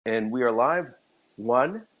And we are live.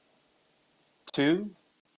 One, two.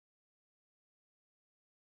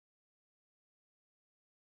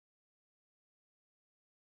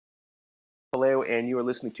 Hello, and you are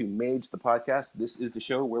listening to Mage, the podcast. This is the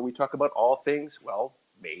show where we talk about all things, well,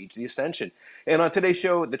 Mage the Ascension. And on today's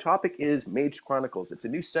show, the topic is Mage Chronicles. It's a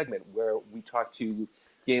new segment where we talk to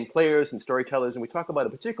game players and storytellers, and we talk about a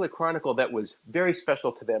particular chronicle that was very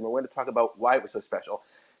special to them. And we're going to talk about why it was so special.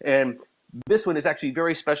 And this one is actually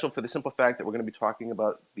very special for the simple fact that we're going to be talking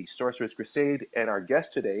about the Sorcerers Crusade, and our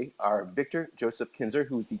guests today are Victor Joseph Kinzer,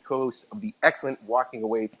 who is the co-host of the excellent Walking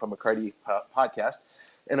Away from Arcadia podcast,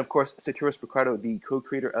 and of course, Satyros, Brucato, the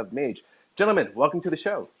co-creator of Mage. Gentlemen, welcome to the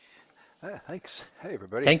show. Thanks. Hey,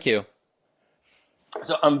 everybody. Thank you.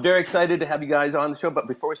 So I'm very excited to have you guys on the show, but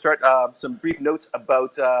before we start, some brief notes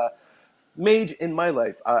about Mage in my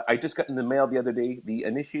life. I just got in the mail the other day the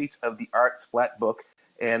Initiates of the Art Splat book,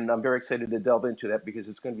 and I'm very excited to delve into that because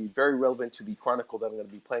it's going to be very relevant to the Chronicle that I'm going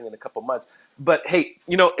to be playing in a couple months. But hey,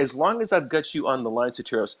 as long as I've got you on the line,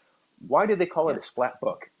 Satyros, why did they call it a Splat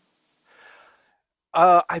book?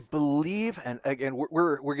 I believe, and again,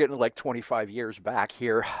 we're getting like 25 years back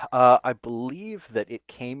here. I believe that it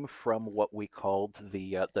came from what we called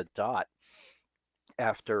the dot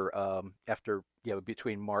after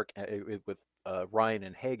between Mark with Ryan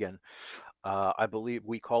and Hagen. I believe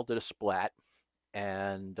we called it a splat,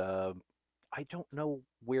 and I don't know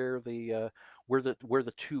where the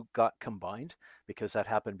two got combined because that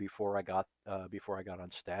happened before I got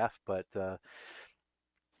on staff, but.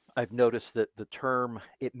 I've noticed that the term,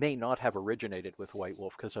 it may not have originated with White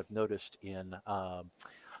Wolf because I've noticed in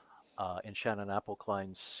Shannon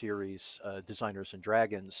Appleklein's series Designers and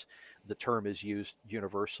Dragons, the term is used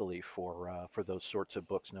universally for those sorts of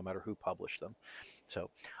books, no matter who published them. So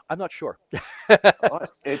I'm not sure.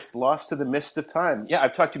 It's lost to the mist of time. Yeah,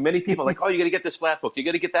 I've talked to many people like, oh, you got to get this splat book. You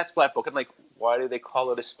got to get that splat book. I'm like, why do they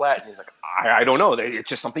call it a splat? And he's like, I don't know. It's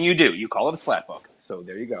just something you do. You call it a splat book. So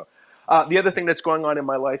there you go. The other thing that's going on in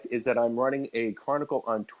my life is that I'm running a chronicle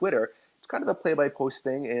on Twitter. It's kind of a play-by-post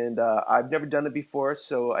thing, and I've never done it before,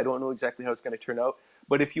 so I don't know exactly how it's going to turn out.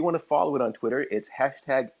 But if you want to follow it on Twitter, it's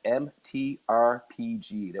hashtag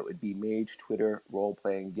MTRPG. That would be Mage Twitter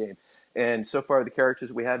Role-Playing Game. And so far, the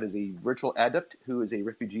characters we have is a virtual adept who is a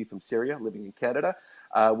refugee from Syria living in Canada.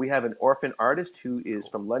 We have an orphan artist who is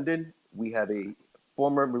from London. We have a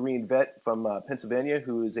former Marine vet from Pennsylvania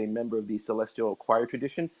who is a member of the Celestial Choir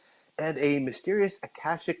tradition, and a mysterious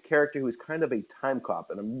Akashic character who is kind of a time cop,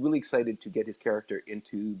 and I'm really excited to get his character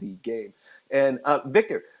into the game. And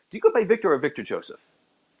Victor, do you go by Victor or Victor Joseph?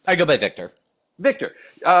 I go by Victor. Victor,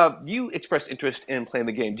 you expressed interest in playing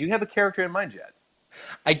the game. Do you have a character in mind yet?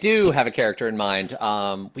 I do have a character in mind.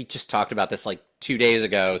 We just talked about this like 2 days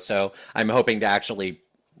ago, so I'm hoping to actually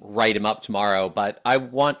write him up tomorrow. But I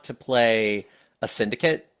want to play a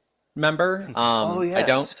syndicate member.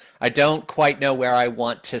 Yes. I don't quite know where I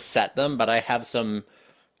want to set them, but I have some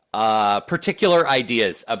particular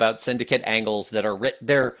ideas about syndicate angles that are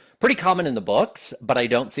they're pretty common in the books, but I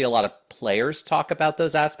don't see a lot of players talk about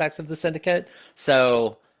those aspects of the syndicate.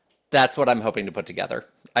 So that's what I'm hoping to put together.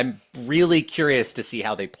 I'm really curious to see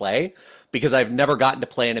how they play because I've never gotten to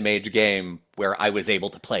play in a Mage game where I was able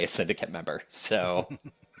to play a syndicate member. So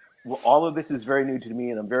Well, all of this is very new to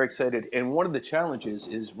me, and I'm very excited. And one of the challenges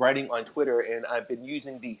is writing on Twitter, and I've been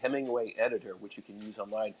using the Hemingway editor, which you can use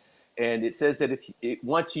online. And it says that if it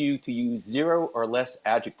wants you to use 0 or less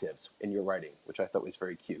adjectives in your writing, which I thought was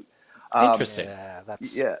very cute. interesting.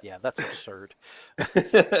 That's absurd.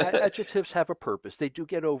 Adjectives have a purpose. They do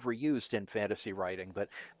get overused in fantasy writing,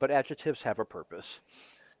 but adjectives have a purpose.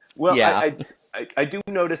 Well, Yeah. I do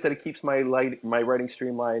notice that it keeps my writing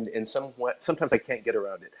streamlined, and sometimes I can't get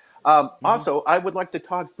around it. Also, I would like to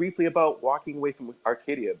talk briefly about walking away from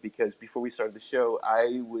Arcadia because before we started the show,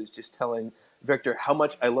 I was just telling Victor how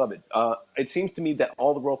much I love it. It seems to me that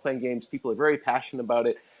all the role-playing games, people are very passionate about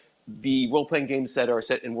it. The role-playing games that are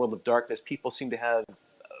set in World of Darkness, people seem to have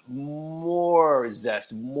more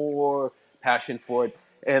zest, more passion for it.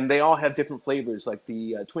 And they all have different flavors. Like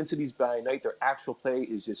the Twin Cities by Night, their actual play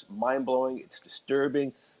is just mind-blowing. It's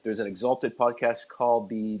disturbing. There's an Exalted podcast called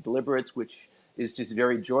The Deliberates, which is just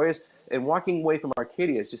very joyous. And Walking Away from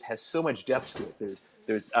Arcadia just has so much depth to it.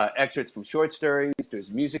 There's excerpts from short stories.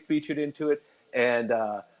 There's music featured into it. And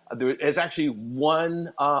there is actually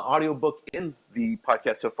one audiobook in the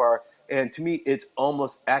podcast so far. And to me, it's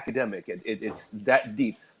almost academic. It's that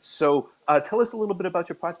deep. So tell us a little bit about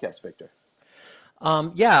your podcast, Victor.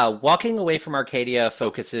 Walking Away from Arcadia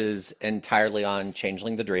focuses entirely on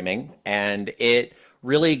Changeling the Dreaming, and it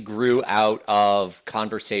really grew out of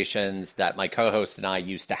conversations that my co-host and I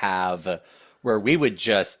used to have where we would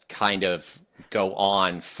just kind of go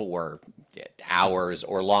on for hours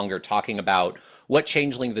or longer talking about what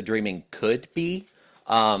Changeling the Dreaming could be.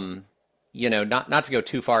 Um, not to go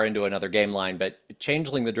too far into another game line, but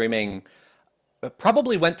Changeling the Dreaming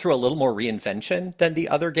probably went through a little more reinvention than the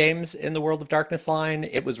other games in the World of Darkness line.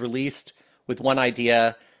 It was released with one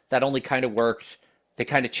idea that only kind of worked. They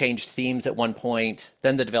kind of changed themes at one point.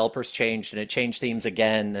 Then the developers changed, and it changed themes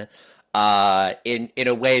again in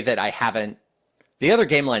a way that I haven't. The other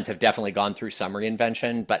game lines have definitely gone through some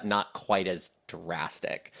reinvention, but not quite as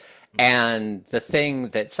drastic. And the thing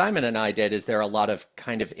that Simon and I did is there are a lot of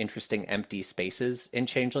kind of interesting empty spaces in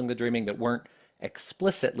Changeling the Dreaming that weren't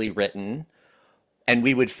explicitly written, and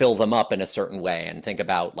we would fill them up in a certain way and think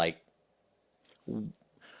about like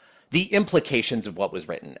the implications of what was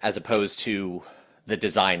written as opposed to the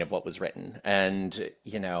design of what was written. And,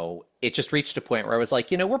 it just reached a point where I was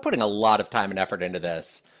like, we're putting a lot of time and effort into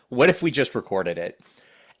this. What if we just recorded it?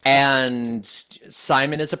 And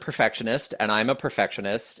Simon is a perfectionist, and I'm a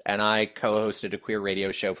perfectionist, and I co-hosted a queer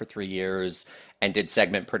radio show for 3 years and did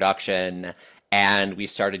segment production. And we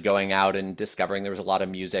started going out and discovering there was a lot of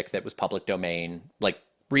music that was public domain, like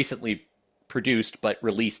recently produced but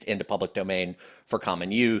released into public domain for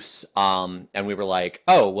common use. And we were like,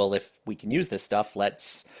 oh, well, if we can use this stuff,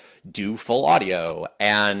 let's do full audio.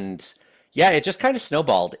 And yeah, it just kind of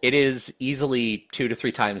snowballed. It is easily 2 to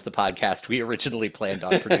 3 times the podcast we originally planned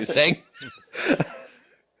on producing.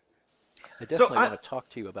 I definitely want to talk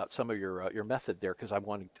to you about some of your method there because I'm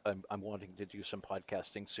wanting to do some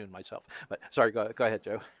podcasting soon myself. But sorry, go ahead,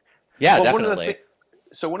 Joe. Yeah, Well, definitely.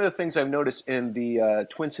 So one of the things I've noticed in the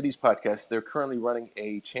Twin Cities podcast, they're currently running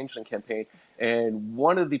a Changeling campaign, and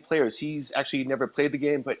one of the players, he's actually never played the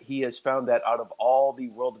game, but he has found that out of all the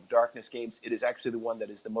World of Darkness games, it is actually the one that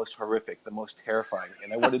is the most horrific, the most terrifying.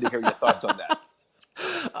 And I wanted to hear your thoughts on that.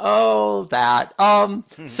 Oh, that.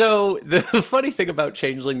 So the funny thing about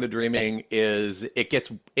Changeling the Dreaming is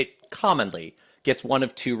it commonly gets one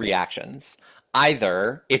of two reactions.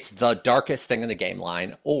 Either it's the darkest thing in the game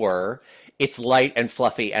line, or it's light and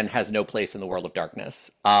fluffy and has no place in the World of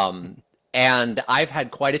Darkness. And I've had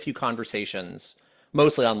quite a few conversations,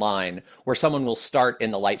 mostly online, where someone will start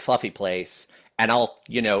in the light, fluffy place, and I'll,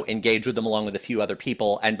 engage with them along with a few other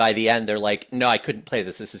people. And by the end, they're like, no, I couldn't play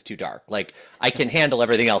this. This is too dark. Like, I can handle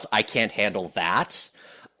everything else. I can't handle that.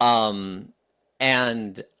 And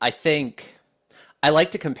I think I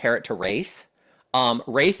like to compare it to Wraith.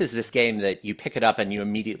 Wraith is this game that you pick it up and you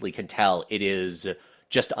immediately can tell it is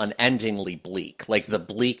just unendingly bleak. Like the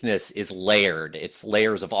bleakness is layered. It's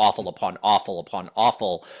layers of awful upon awful upon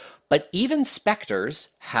awful. But even specters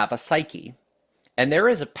have a psyche. And there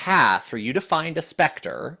is a path for you to find a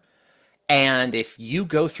specter. And if you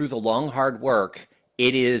go through the long, hard work,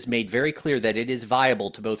 it is made very clear that it is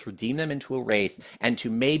viable to both redeem them into a wraith and to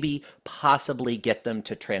maybe possibly get them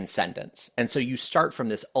to transcendence. And so you start from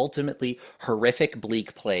this ultimately horrific,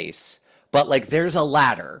 bleak place. But like there's a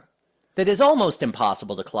ladder that is almost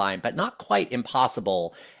impossible to climb, but not quite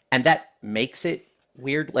impossible. And that makes it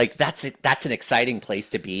weird. Like that's an exciting place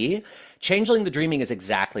to be. Changeling the Dreaming is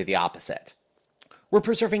exactly the opposite. We're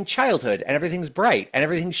preserving childhood and everything's bright and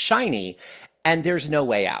everything's shiny and there's no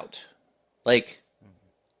way out. Like,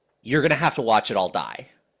 you're going to have to watch it all die.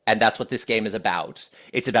 And that's what this game is about.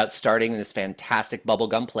 It's about starting in this fantastic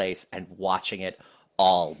bubblegum place and watching it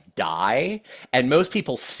all die. And most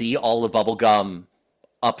people see all the bubblegum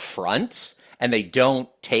up front and they don't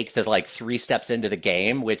take the like 3 steps into the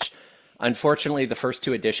game, which unfortunately the first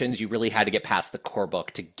 2 editions, you really had to get past the core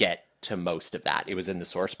book to get to most of that. It was in the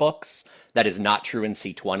source books. That is not true in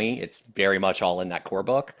C20. It's very much all in that core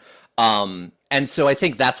book. And so I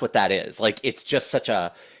think that's what that is. Like, it's just such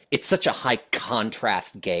a high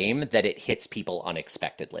contrast game that it hits people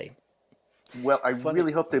unexpectedly. Well, I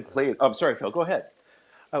really hope to play it. Oh, I'm sorry, Phil. Go ahead.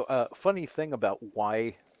 Oh, funny thing about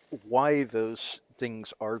why those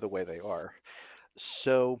things are the way they are.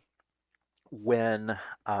 So when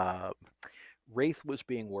Wraith was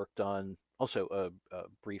being worked on, also a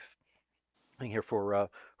brief thing here for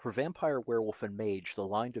Vampire, Werewolf, and Mage, the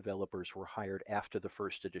line developers were hired after the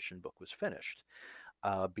first edition book was finished.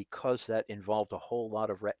 Because that involved a whole lot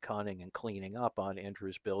of retconning and cleaning up on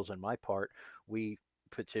Andrew's, Bill's, and my part, we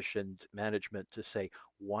petitioned management to say,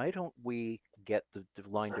 why don't we get the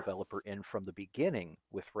line developer in from the beginning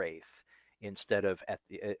with Wraith instead of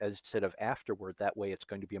afterward? That way, it's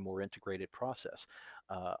going to be a more integrated process.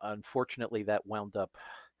 Unfortunately, that wound up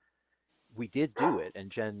we did do it, and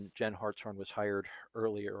Jen Hartshorn was hired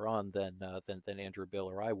earlier on than Andrew Bill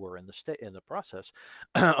or I were in the process.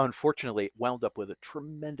 Unfortunately, it wound up with a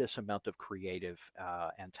tremendous amount of creative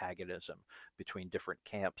antagonism between different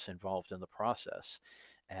camps involved in the process,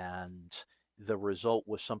 and the result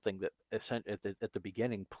was something that at the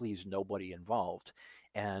beginning pleased nobody involved,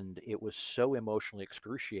 and it was so emotionally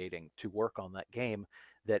excruciating to work on that game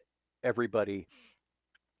that everybody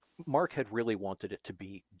Mark had really wanted it to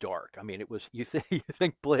be dark. I mean, it was you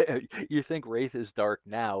think Wraith is dark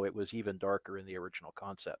now. It was even darker in the original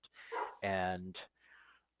concept, and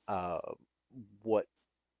uh, what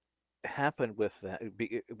happened with that?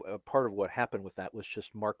 Part of what happened with that was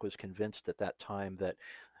just Mark was convinced at that time that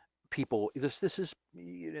people this is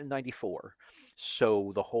in 94,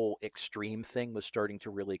 so the whole extreme thing was starting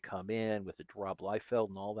to really come in with the Rob Liefeld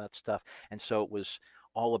and all that stuff, and so it was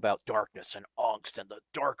all about darkness and angst, and the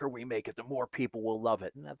darker we make it the more people will love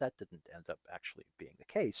it, and that didn't end up actually being the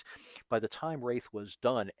case. By the time Wraith was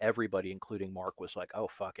done, everybody including Mark was like, oh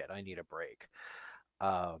fuck it, I need a break.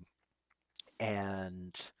 Um,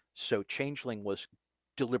 and so Changeling was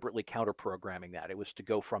deliberately counter programming that. It was to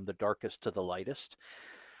go from the darkest to the lightest.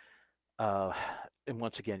 uh, and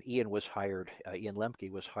once again, Ian was hired. Ian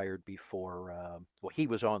Lemke was hired before. Well, he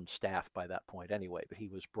was on staff by that point anyway, but he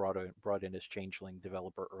was brought in as Changeling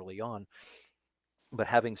developer early on. But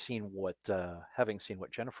having seen what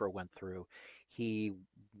Jennifer went through, he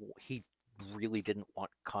he really didn't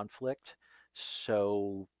want conflict,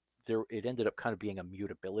 so it ended up kind of being a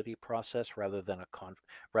mutability process rather than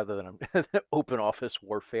an open office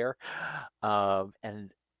warfare.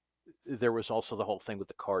 And there was also the whole thing with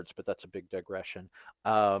the cards, but that's a big digression.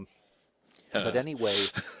 Um, but anyway,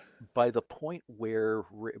 by the point where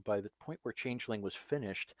Changeling was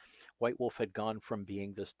finished, White Wolf had gone from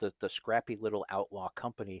being the scrappy little outlaw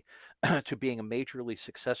company to being a majorly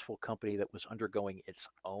successful company that was undergoing its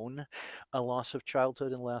own loss of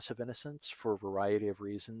childhood and loss of innocence for a variety of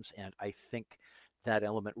reasons. And I think that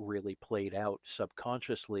element really played out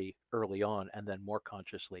subconsciously early on, and then more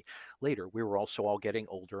consciously later. We were also all getting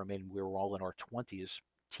older. I mean, we were all in our 20s,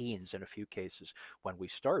 teens in a few cases when we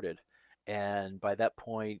started. And by that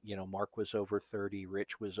point, Mark was over 30,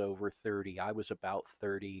 Rich was over 30, I was about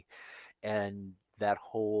 30. And that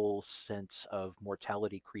whole sense of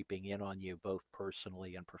mortality creeping in on you, both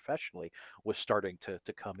personally and professionally, was starting to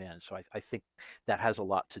come in. So I think that has a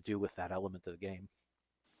lot to do with that element of the game.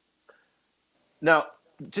 Now,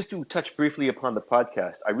 just to touch briefly upon the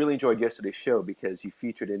podcast, I really enjoyed yesterday's show because you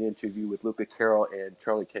featured an interview with Luca Carroll and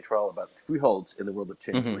Charlie Cantrell about freeholds in the world of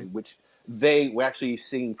Changeling, which they were actually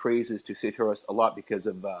singing praises to Satyros a lot because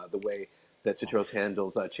of the way that Satyros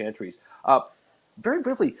handles chantries. Very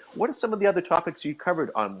briefly, what are some of the other topics you covered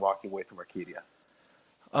on Walking Away from Arcadia?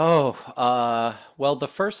 Well, the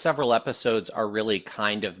first several episodes are really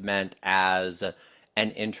kind of meant as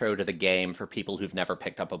an intro to the game for people who've never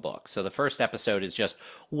picked up a book. So the first episode is just,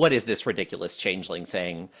 what is this ridiculous changeling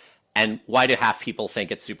thing? And why do half people think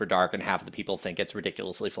it's super dark and half of the people think it's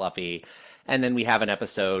ridiculously fluffy? And then we have an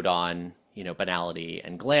episode on, banality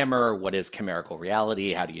and glamour. What is chimerical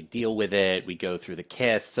reality? How do you deal with it? We go through the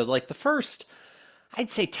kith. So like the first, I'd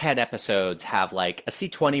say 10 episodes have like a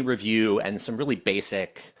C20 review and some really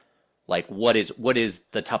basic, like what is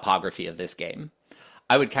the topography of this game.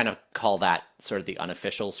 I would kind of call that sort of the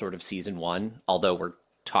unofficial sort of season one, although we're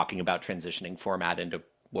talking about transitioning format into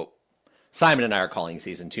what Simon and I are calling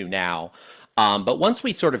season two now. But once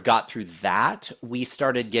we sort of got through that, we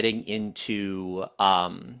started getting into,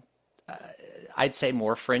 I'd say,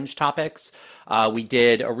 more fringe topics. We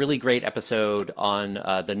did a really great episode on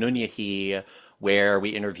the Nunyahi, where we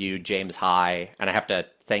interviewed James High, and I have to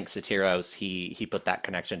thank Satyros. He put that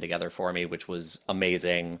connection together for me, which was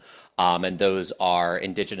amazing. And those are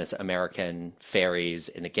Indigenous American fairies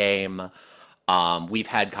in the game. We've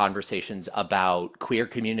had conversations about queer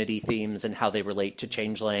community themes and how they relate to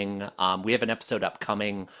Changeling. We have an episode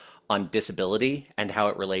upcoming on disability and how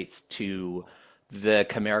it relates to the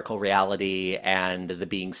chimerical reality and the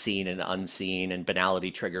being seen and unseen and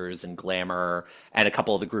banality triggers and glamour, and a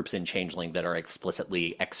couple of the groups in Changeling that are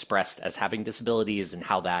explicitly expressed as having disabilities and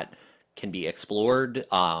how that can be explored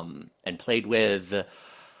and played with.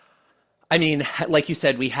 I mean, like you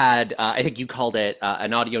said, we had, I think you called it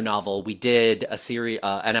an audio novel. We did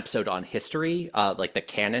an episode on history, like the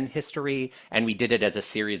canon history, and we did it as a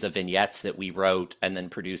series of vignettes that we wrote and then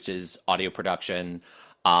produced as audio production.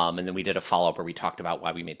 And then we did a follow-up where we talked about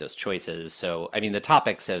why we made those choices. So, I mean, the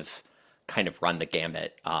topics have kind of run the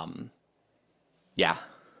gamut. Yeah.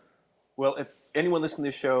 Well, if anyone listening to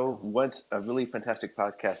this show wants a really fantastic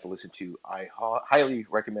podcast to listen to, I highly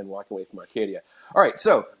recommend Walking Away from Arcadia. All right,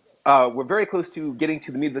 so we're very close to getting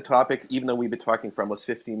to the meat of the topic, even though we've been talking for almost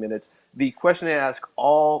 15 minutes. The question I ask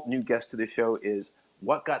all new guests to this show is,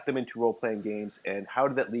 what got them into role-playing games, and how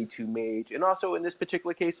did that lead to Mage? And also, in this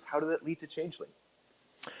particular case, how did that lead to Changeling?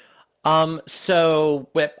 So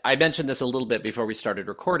I mentioned this a little bit before we started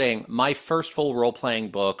recording. My first full role-playing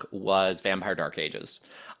book was Vampire Dark Ages.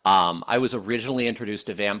 I was originally introduced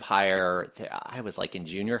to Vampire, I was like in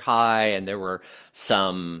junior high, and there were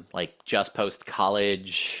some like just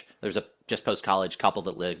post-college, there's a just post-college couple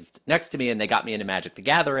that lived next to me, and they got me into Magic the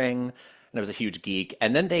Gathering, and I was a huge geek.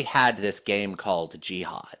 And then they had this game called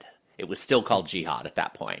Jihad. It was still called Jihad at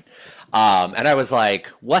that point. And I was like,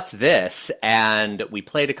 what's this? And we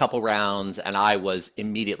played a couple rounds, and I was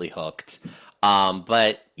immediately hooked.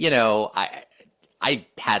 But, you know, I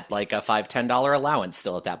had like a $5, $10 allowance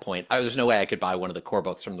still at that point. There's no way I could buy one of the core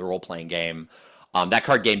books from the role-playing game. That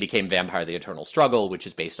card game became Vampire the Eternal Struggle, which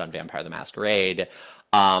is based on Vampire the Masquerade.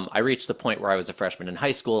 I reached the point where I was a freshman in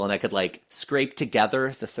high school, and I could like scrape together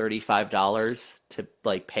the $35 to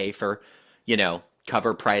like pay for, you know,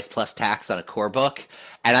 cover price plus tax on a core book.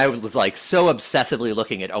 And I was like so obsessively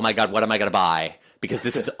looking at, oh my God, what am I going to buy? Because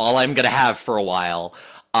this is all I'm going to have for a while.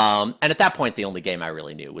 And at that point, the only game I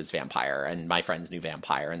really knew was Vampire, and my friends knew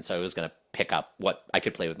Vampire. And so I was going to pick up what I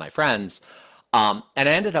could play with my friends. And I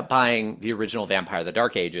ended up buying the original Vampire the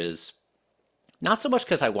Dark Ages, not so much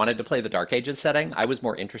because I wanted to play the Dark Ages setting. I was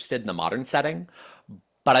more interested in the modern setting.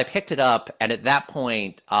 But I picked it up, and at that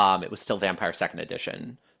point, it was still Vampire 2nd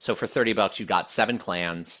Edition. So for $30, you got 7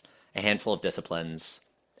 clans, a handful of disciplines,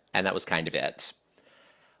 and that was kind of it.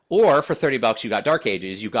 Or for $30, you got Dark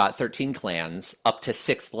Ages, you got 13 clans, up to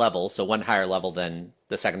 6th level, so one higher level than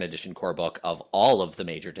the 2nd edition core book of all of the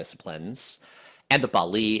major disciplines, and the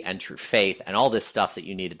Bali and True Faith, and all this stuff that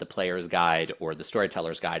you needed the Player's Guide or the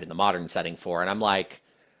Storyteller's Guide in the modern setting for. And I'm like,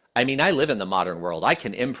 I mean, I live in the modern world. I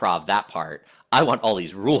can improv that part. I want all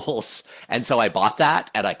these rules. And so I bought that,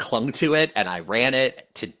 and I clung to it, and I ran it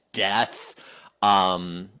to death.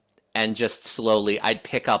 And just slowly, I'd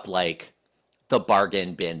pick up like the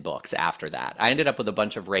bargain bin books after that. I ended up with a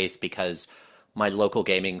bunch of Wraith because my local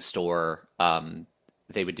gaming store,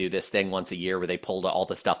 they would do this thing once a year where they pulled all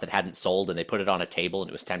the stuff that hadn't sold and they put it on a table, and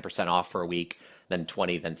it was 10% off for a week, then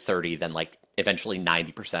 20, then 30, then like eventually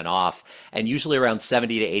 90% off. And usually around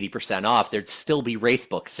 70 to 80% off, there'd still be Wraith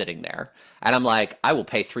books sitting there. And I'm like, I will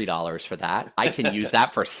pay $3 for that. I can use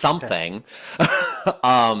that for something.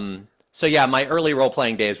 So yeah, my early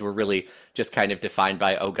role-playing days were really just kind of defined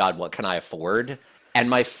by, oh God, what can I afford? And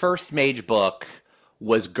my first Mage book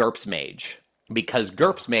was GURPS Mage, because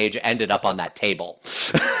GURPS Mage ended up on that table.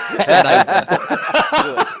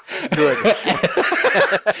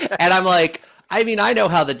 And I'm like, I mean, I know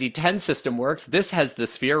how the D10 system works. This has the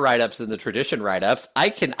sphere write-ups and the tradition write-ups. I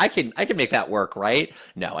can make that work, right?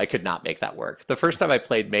 No, I could not make that work. The first time I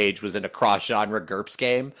played Mage was in a cross-genre GURPS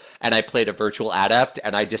game, and I played a virtual adept,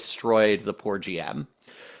 and I destroyed the poor GM.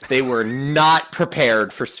 They were not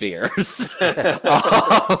prepared for spheres.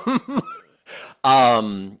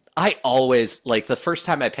 I always, like, the first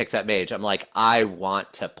time I picked up Mage, I'm like, I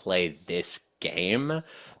want to play this game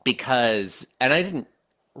because, and I didn't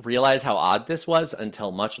realize how odd this was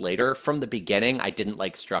until much later. From the beginning, I didn't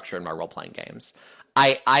like structure in my role-playing games.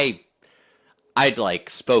 I'd like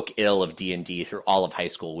spoke ill of D&D through all of high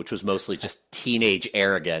school, which was mostly just teenage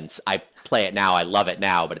arrogance. I play it now, I love it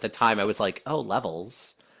now, but at the time I was like, oh,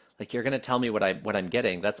 levels. Like, you're going to tell me what I'm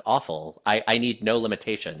getting. That's awful. I need no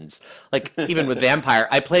limitations. Like, even with Vampire,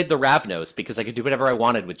 I played the Ravnos because I could do whatever I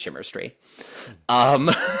wanted with Chemistry.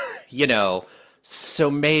 You know,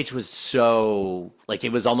 so Mage was so, like,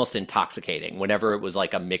 it was almost intoxicating whenever it was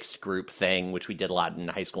like a mixed group thing, which we did a lot in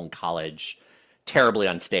high school and college. Terribly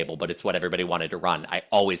unstable, but it's what everybody wanted to run. I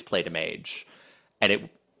always played a Mage, and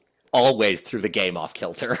it always threw the game off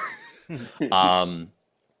kilter.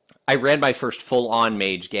 I ran my first full-on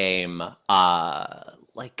Mage game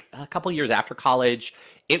like a couple years after college.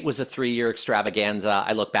 It was a 3-year extravaganza.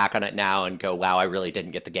 I look back on it now and go, wow, I really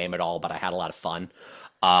didn't get the game at all, but I had a lot of fun.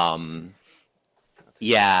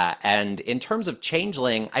 Yeah, and in terms of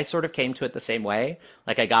Changeling, I sort of came to it the same way.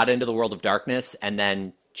 Like, I got into the World of Darkness, and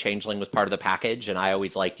then Changeling was part of the package, and I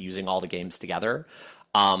always liked using all the games together.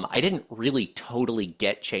 I didn't really totally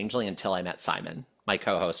get Changeling until I met Simon, my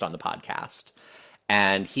co-host on the podcast.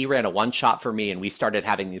 And he ran a one-shot for me, and we started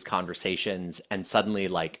having these conversations, and suddenly,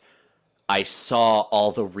 like, I saw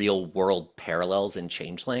all the real-world parallels in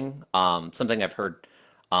Changeling. Something I've heard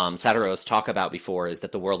Satyros talk about before is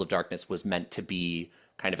that the World of Darkness was meant to be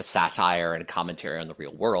kind of a satire and a commentary on the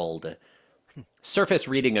real world. Surface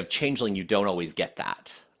reading of Changeling, you don't always get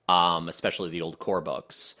that, especially the old core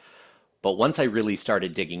books. But once I really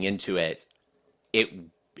started digging into it, it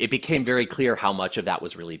it became very clear how much of that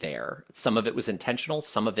was really there. Some of it was intentional,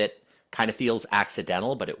 some of it kind of feels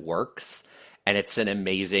accidental, but it works. And it's an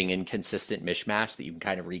amazing and consistent mishmash that you can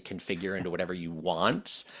kind of reconfigure into whatever you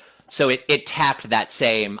want. So it tapped that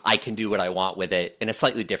same I can do what I want with it in a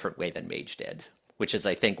slightly different way than Mage did, which is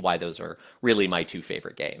I think why those are really my two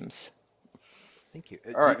favorite games. Thank you.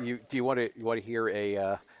 All right, Do you want to hear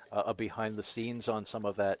a behind the scenes on some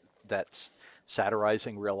of that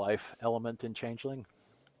satirizing real life element in Changeling?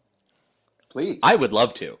 I please. would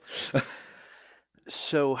love to.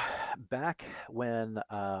 So back when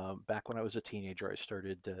I was a teenager, I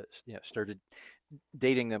started started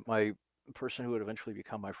dating my person who would eventually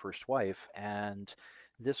become my first wife, and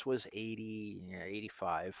this was 80,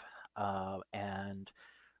 85, and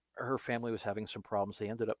her family was having some problems. They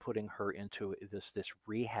ended up putting her into this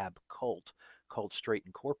rehab cult called Straight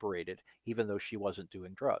Incorporated, even though she wasn't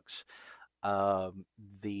doing drugs. um,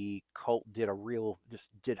 the cult did a real just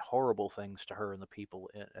did horrible things to her and the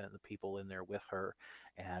people in there with her.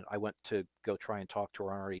 And I went to go try and talk to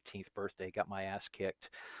her on her 18th birthday, got my ass kicked.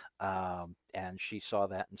 And she saw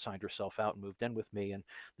that and signed herself out and moved in with me, and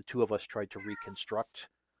the two of us tried to reconstruct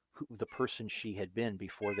the person she had been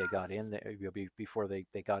before they got in there, before they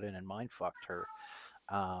got in and mind fucked her.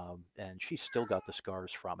 And she still got the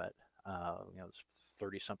scars from it. It's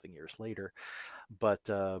 30 something years later. But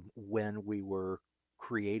when we were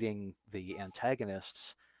creating the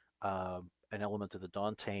antagonists, an element of the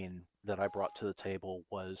Dantean that I brought to the table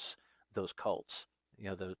was those cults.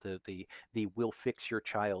 The will fix your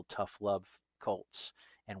child tough love cults,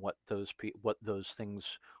 and what those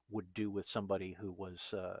things would do with somebody who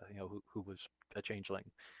was who was a changeling.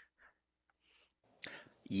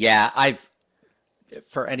 Yeah, I've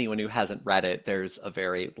for anyone who hasn't read it, there's a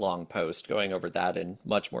very long post going over that in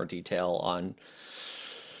much more detail on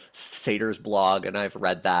Sater's blog, and I've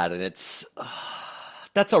read that, and it's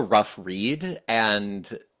that's a rough read,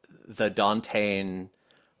 and the Dantean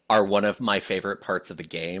are one of my favorite parts of the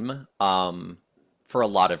game, for a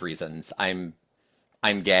lot of reasons.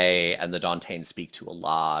 I'm gay, and the Dantean speak to a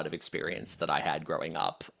lot of experience that I had growing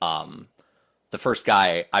up. The first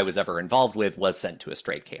guy I was ever involved with was sent to a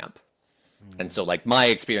straight camp. And Mm. so, like, my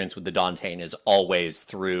experience with the Dantean is always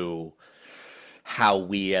through how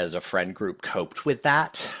we as a friend group coped with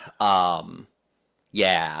that.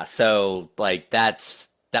 Yeah, so, like,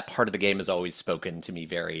 that part of the game has always spoken to me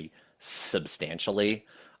very substantially.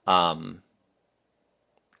 Um,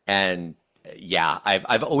 and yeah,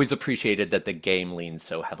 I've always appreciated that the game leans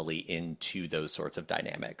so heavily into those sorts of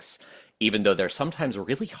dynamics, even though they're sometimes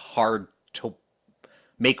really hard to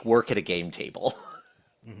make work at a game table.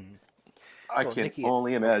 Hmm. I Well, can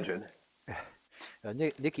only imagine.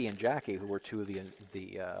 Nikki and Jackie, who were two of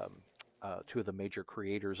the major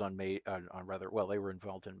creators on rather well, they were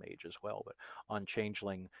involved in Mage as well, but on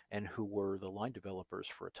Changeling, and who were the line developers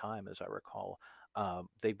for a time, as I recall.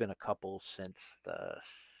 They've been a couple since the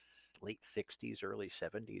late '60s, early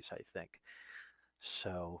 '70s, I think.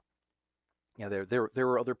 So yeah, there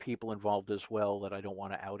were other people involved as well that I don't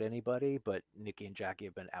want to out anybody, but Nikki and Jackie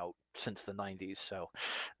have been out since the '90s, so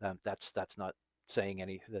that's not saying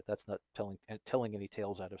any that's not telling any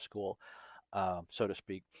tales out of school, so to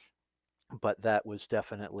speak. But that was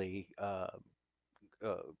definitely uh,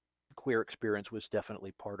 queer experience was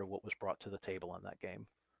definitely part of what was brought to the table in that game.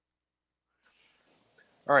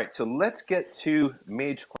 All right, so let's get to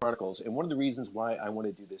Mage Chronicles. And one of the reasons why I want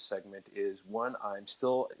to do this segment is one, I'm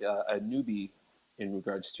still a newbie in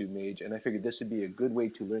regards to Mage, and I figured this would be a good way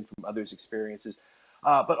to learn from others' experiences.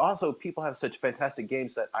 But also, people have such fantastic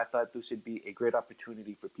games that I thought this would be a great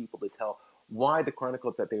opportunity for people to tell why the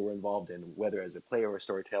Chronicle that they were involved in, whether as a player or a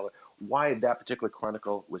storyteller, why that particular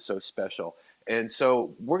Chronicle was so special. And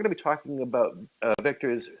so we're going to be talking about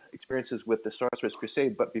Victor's experiences with the Sorcerers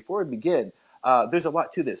Crusade. But before we begin, there's a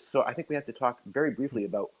lot to this. So I think we have to talk very briefly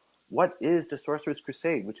about what is the Sorcerer's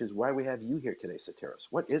Crusade, which is why we have you here today, Satyros.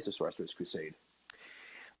 What is the Sorcerer's Crusade?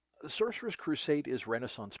 The Sorcerer's Crusade is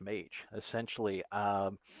Renaissance Mage, essentially.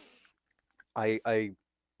 I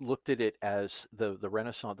looked at it as the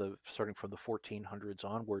Renaissance, starting from the 1400s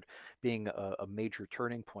onward, being a major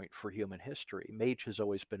turning point for human history. Mage has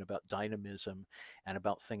always been about dynamism and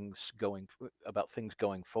about things going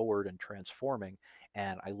forward and transforming.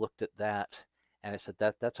 And I looked at that and I said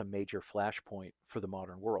that's a major flashpoint for the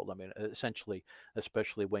modern world. I mean, essentially,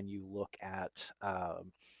 especially when you look at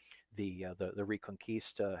the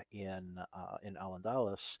Reconquista in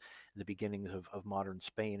Al-Andalus, the beginnings of modern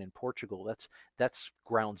Spain and Portugal. That's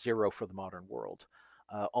ground zero for the modern world.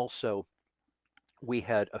 Also, we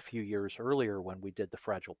had a few years earlier when we did the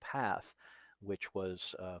Fragile Path, which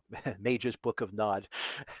was Mage's Book of Nod.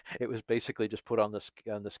 It was basically just put on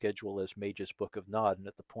the schedule as Mage's Book of Nod, and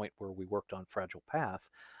at the point where we worked on Fragile Path,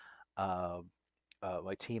 uh,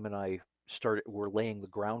 my team and I were laying the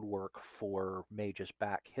groundwork for Mage's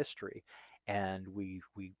back history, and we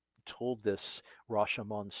told this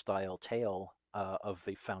Rashomon style tale of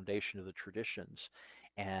the foundation of the traditions.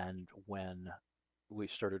 And when we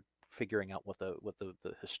started figuring out what the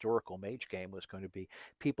historical mage game was going to be,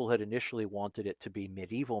 people had initially wanted it to be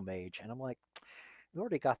medieval mage, and I'm like, we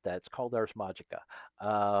already got that. It's called Ars Magica.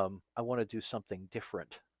 I want to do something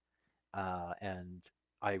different, and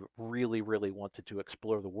I really, really wanted to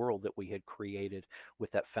explore the world that we had created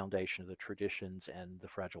with that foundation of the traditions and the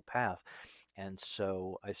fragile path. And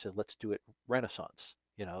so I said, let's do it Renaissance,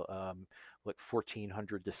 like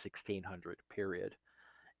 1400 to 1600 period.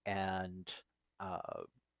 And uh,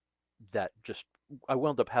 that just, I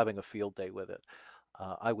wound up having a field day with it.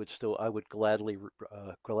 I would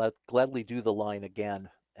gladly do the line again,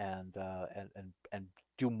 and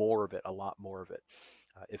do more of it, a lot more of it,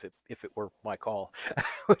 if it were my call,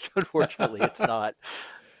 which unfortunately it's not.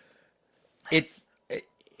 It's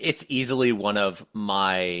it's easily one of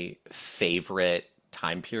my favorite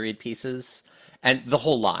time period pieces, and the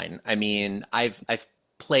whole line. I mean, I've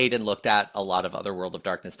played and looked at a lot of other World of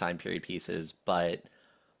Darkness time period pieces, but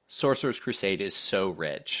Sorcerer's Crusade is so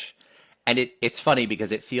rich. And it's funny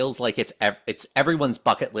because it feels like it's everyone's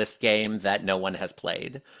bucket list game that no one has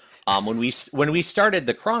played. When we started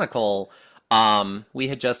the Chronicle, we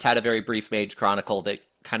had just had a very brief Mage Chronicle that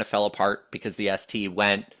kind of fell apart because the ST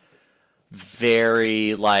went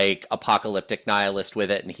very like apocalyptic nihilist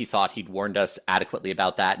with it, and he thought he'd warned us adequately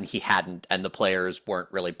about that, and he hadn't, and the players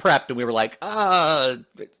weren't really prepped, and we were like,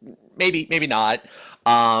 maybe not.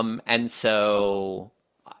 And so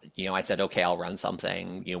I said, okay, I'll run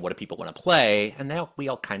something. What do people want to play? And now we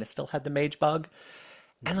all kind of still had the mage bug.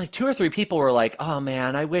 And like two or three people were like, oh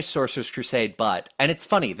man, I wish Sorcerer's Crusade, but. And it's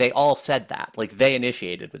funny, they all said that. Like they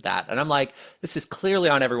initiated with that. And I'm like, this is clearly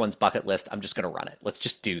on everyone's bucket list. I'm just going to run it. Let's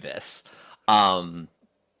just do this. Um,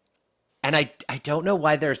 and I don't know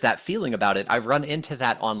why there's that feeling about it. I've run into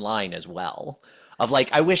that online as well. Of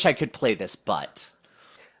like, I wish I could play this, but.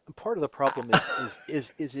 Part of the problem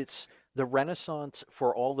is it's the Renaissance,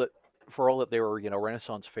 for all that there were,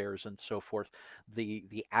 Renaissance fairs and so forth.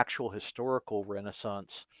 The actual historical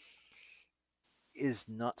Renaissance is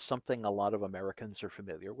not something a lot of Americans are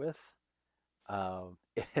familiar with. Um,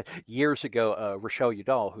 Years ago, Rochelle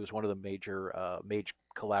Udall, who's one of the major Mage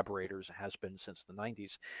collaborators, has been since the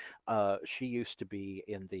 '90s. She used to be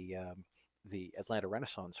in the Atlanta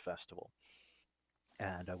Renaissance Festival,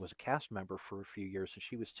 and I was a cast member for a few years. And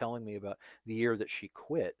she was telling me about the year that she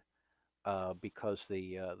quit, because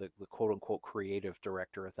the quote unquote creative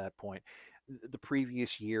director at that point, the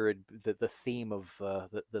previous year, the theme of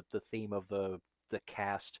the theme of the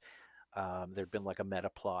cast, there'd been like a meta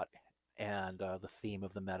plot, and the theme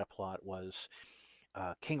of the meta plot was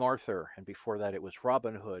King Arthur, and before that it was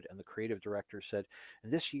Robin Hood, and the creative director said,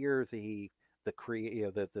 and this year the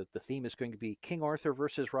theme is going to be King Arthur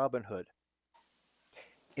versus Robin Hood.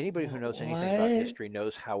 Anybody who knows anything about What? history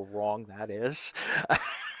knows how wrong that is.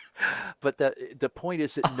 But the point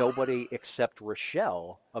is that nobody except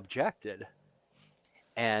Rochelle objected,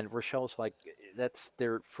 and Rochelle's like, that's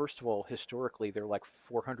they're first of all, historically they're like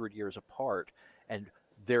 400 years apart, and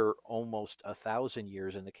they're almost 1,000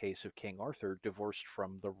 years in the case of King Arthur divorced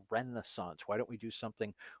from the Renaissance. Why don't we do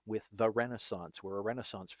something with the Renaissance? We're a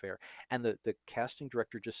Renaissance fair. And the casting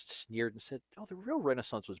director just sneered and said, oh, the real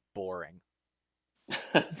Renaissance was boring.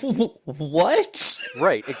 What?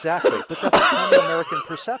 Right, exactly. But that's a common American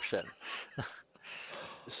perception.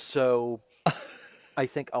 So I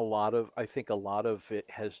think a lot of it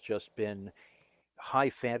has just been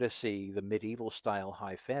high fantasy, the medieval style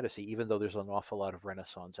high fantasy, even though there's an awful lot of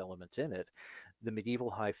Renaissance elements in it. The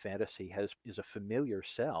medieval high fantasy is a familiar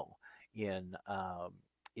sell in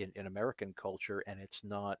in American culture, and it's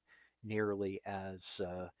not nearly as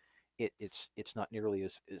it's not nearly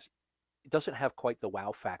as it doesn't have quite the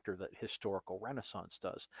wow factor that historical Renaissance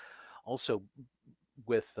does. Also,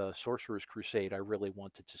 with Sorcerer's Crusade, I really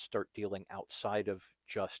wanted to start dealing outside of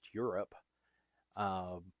just Europe,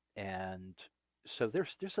 um, and so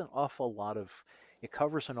there's an awful lot of it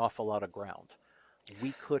covers an awful lot of ground.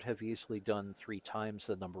 We could have easily done 3 times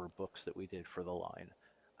the number of books that we did for the line,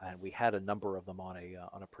 and we had a number of them on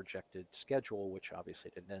a projected schedule, which obviously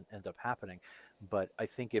didn't end up happening. But I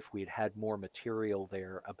think if we'd had more material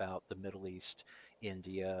there about the Middle East,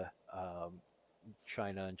 India,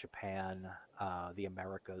 China and Japan, the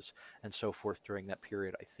Americas, and so forth during that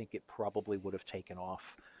period, I think it probably would have taken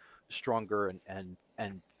off stronger and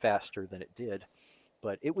faster than it did.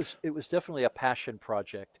 But it was definitely a passion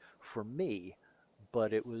project for me.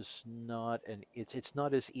 But it was not an it's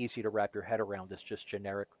not as easy to wrap your head around as just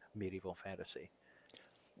generic medieval fantasy.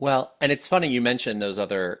 Well, and it's funny you mentioned those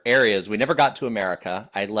other areas. We never got to America.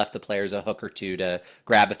 I left the players a hook or two to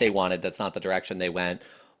grab if they wanted. That's not the direction they went.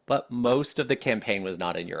 But most of the campaign was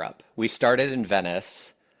not in Europe. We started in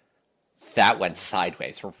Venice. That went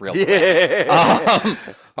sideways real quick.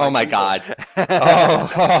 Oh my God.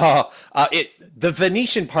 The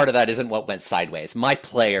Venetian part of that isn't what went sideways. My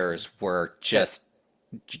players were just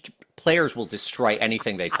players will destroy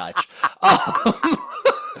anything they touch.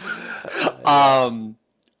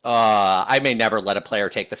 I may never let a player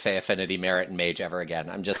take the Fey Affinity merit in Mage ever again.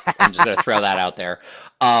 I'm just going to throw that out there.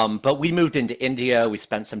 But we moved into India. We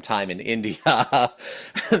spent some time in India.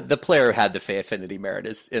 The player who had the Fey Affinity merit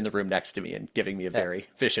is in the room next to me and giving me a very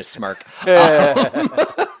vicious smirk.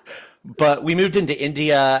 But we moved into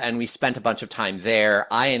India and we spent a bunch of time there.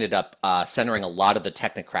 I ended up centering a lot of the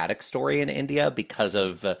technocratic story in India because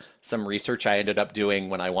of some research I ended up doing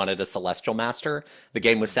when I wanted a Celestial Master. The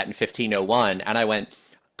game was set in 1501, and I went,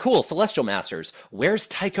 cool, Celestial Masters. Where's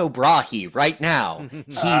Tycho Brahe right now?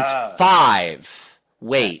 He's 5.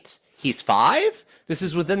 Wait, he's 5? This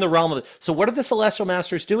is within the realm of... So what are the Celestial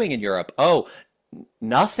Masters doing in Europe? Oh,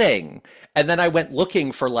 nothing. And then I went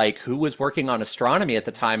looking for like who was working on astronomy at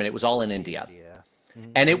the time, and it was all in India.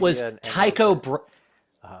 And it was Tycho Sorry,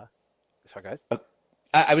 guys.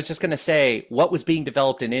 I was just going to say, what was being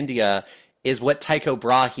developed in India is what Tycho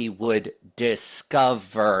Brahe would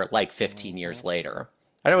discover like 15 years later.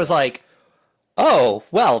 And I was like, oh,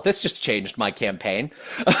 well, this just changed my campaign.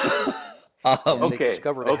 They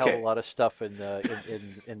discovered a hell of a lot of stuff in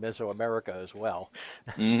Mesoamerica as well.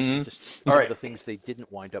 Just some of the things they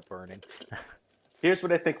didn't wind up burning. Here's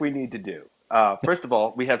what I think we need to do. First of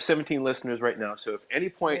all, we have 17 listeners right now, so if at any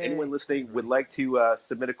point anyone listening would like to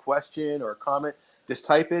submit a question or a comment, just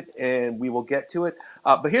type it and we will get to it.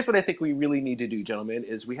 But here's what I think we really need to do, gentlemen,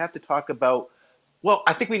 is we have to talk about, well,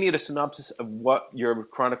 I think we need a synopsis of what your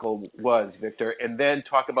Chronicle was, Victor, and then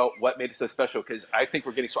talk about what made it so special, because I think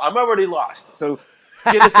we're getting, so I'm already lost. So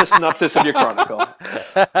give us a synopsis of your Chronicle.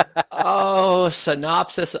 Oh,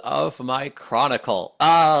 synopsis of my Chronicle.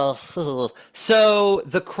 So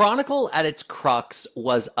the Chronicle at its crux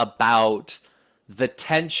was about the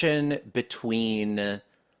tension between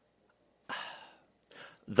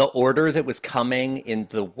the order that was coming in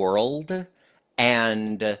the world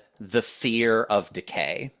and the fear of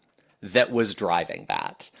decay that was driving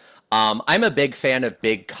that. I'm a big fan of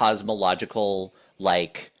big cosmological,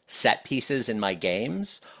 like, set pieces in my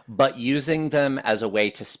games, but using them as a way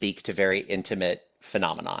to speak to very intimate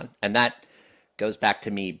phenomenon. And that goes back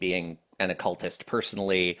to me being an occultist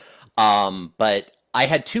personally. But I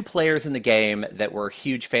had 2 players in the game that were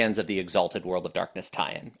huge fans of the Exalted World of Darkness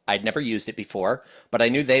tie-in. I'd never used it before, but I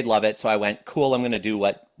knew they'd love it, so I went, cool, I'm going to do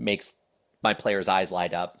what makes my players' eyes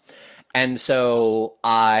light up. And so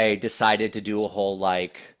I decided to do a whole,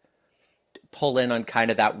 like, pull in on kind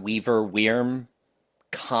of that Weaver-Wyrm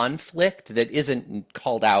conflict that isn't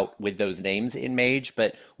called out with those names in Mage,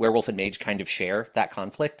 but Werewolf and Mage kind of share that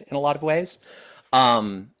conflict in a lot of ways.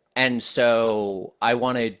 And so I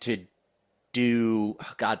wanted to do,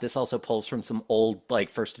 oh God, this also pulls from some old, like,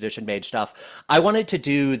 first edition Mage stuff. I wanted to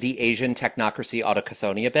do the Asian technocracy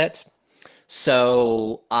autochthonia bit.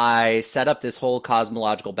 So I set up this whole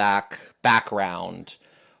cosmological background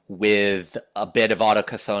with a bit of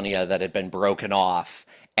autochthonia that had been broken off,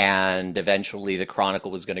 and eventually the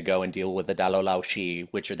Chronicle was going to go and deal with the Dalolao-Shi,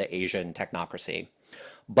 which are the Asian technocracy.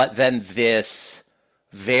 But then this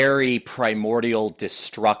very primordial,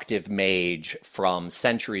 destructive mage from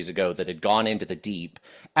centuries ago that had gone into the deep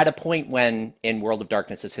at a point when, in World of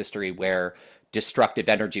Darkness's history, where destructive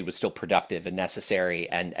energy was still productive and necessary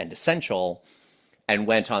and essential, and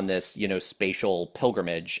went on this, spatial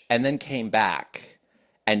pilgrimage, and then came back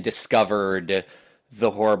and discovered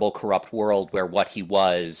the horrible, corrupt world where what he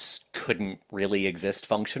was couldn't really exist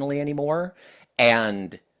functionally anymore.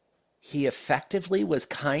 And he effectively was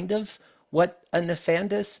kind of what a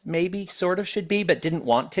Nefandus maybe sort of should be, but didn't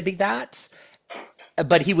want to be that.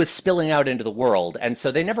 But he was spilling out into the world. And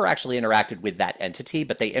so they never actually interacted with that entity,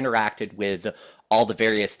 but they interacted with all the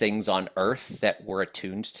various things on Earth that were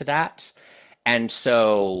attuned to that. And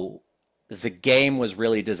so the game was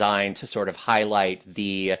really designed to sort of highlight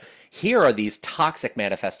here are these toxic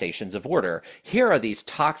manifestations of order. Here are these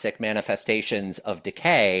toxic manifestations of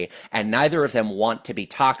decay, and neither of them want to be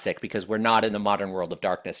toxic because we're not in the modern world of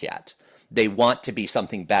darkness yet. They want to be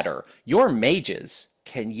something better. Your mages,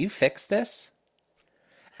 can you fix this?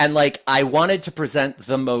 And like, I wanted to present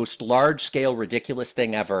the most large scale, ridiculous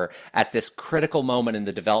thing ever at this critical moment in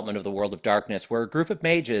the development of the World of Darkness, where a group of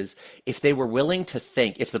mages, if they were willing to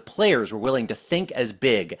think, if the players were willing to think as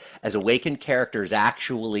big as awakened characters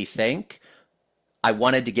actually think, I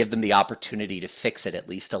wanted to give them the opportunity to fix it at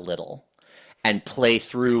least a little and play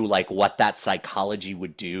through like what that psychology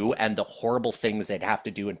would do and the horrible things they'd have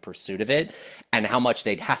to do in pursuit of it and how much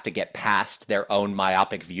they'd have to get past their own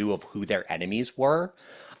myopic view of who their enemies were.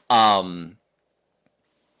 And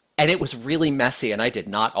it was really messy, and I did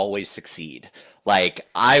not always succeed. Like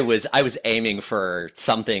I was aiming for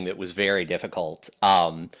something that was very difficult.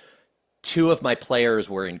 Two of my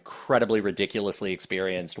players were incredibly ridiculously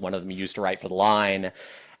experienced. One of them used to write for the line,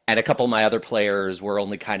 and a couple of my other players were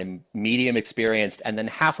only kind of medium experienced. And then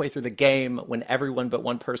halfway through the game, when everyone but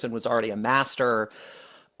one person was already a master,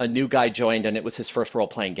 a new guy joined, and it was his first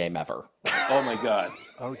role-playing game ever. Oh my god.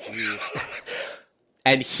 Oh, jeez.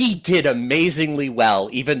 And he did amazingly well,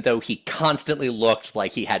 even though he constantly looked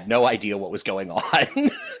like he had no idea what was going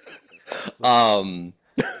on.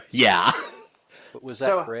 Yeah. But was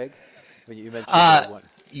So- that Craig? When you mentioned one.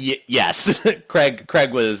 Yes,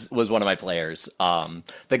 Craig was one of my players.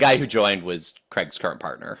 The guy who joined was Craig's current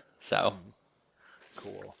partner. So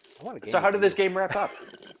Cool. I want a game So how with did this you. game wrap up?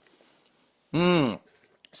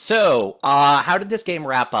 how did this game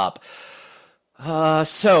wrap up?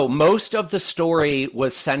 So most of the story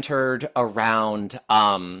was centered around.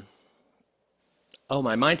 Oh,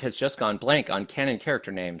 my mind has just gone blank on canon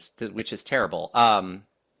character names, which is terrible.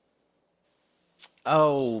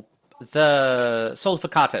 Oh, the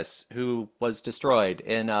Solificatus, who was destroyed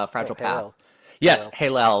in Fragile Path. Halel. Yes,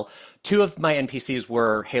 Halel. Two of my NPCs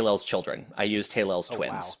were Halel's children. I used Halel's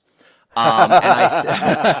twins. And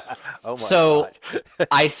Oh my so God.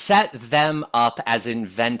 I set them up as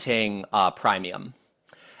inventing Primium.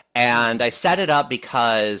 And I set it up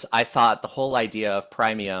because I thought the whole idea of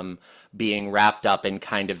Primium being wrapped up in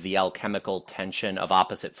kind of the alchemical tension of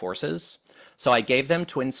opposite forces. So I gave them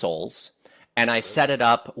twin souls, and I set it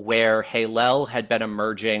up where Halel had been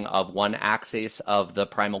emerging of one axis of the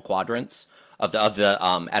primal quadrants, of the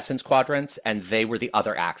essence quadrants, and they were the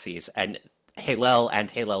other axes. And Halel and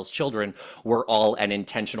Halel's children were all an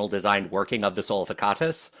intentional designed working of the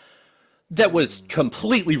Solificatus that was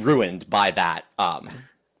completely ruined by that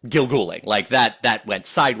Gilguling. Like that went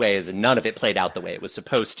sideways, and none of it played out the way it was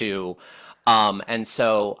supposed to. And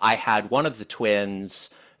so I had one of the twins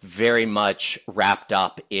very much wrapped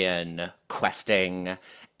up in questing,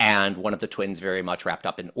 and one of the twins very much wrapped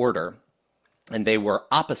up in order. And they were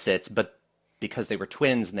opposites, but because they were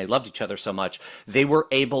twins and they loved each other so much, they were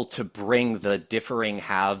able to bring the differing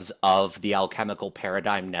halves of the alchemical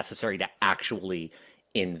paradigm necessary to actually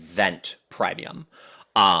invent Primium.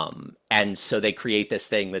 And so they create this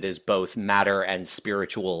thing that is both matter and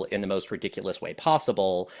spiritual in the most ridiculous way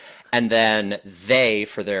possible. And then they,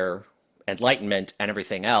 for their enlightenment and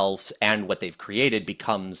everything else, and what they've created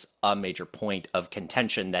becomes a major point of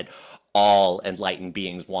contention that all enlightened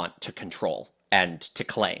beings want to control and to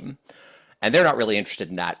claim. And they're not really interested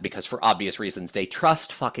in that because, for obvious reasons, they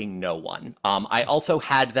trust fucking no one. I also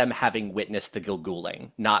had them having witnessed the Gilguling,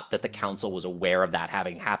 not that the council was aware of that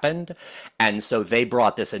having happened. And so they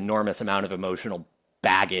brought this enormous amount of emotional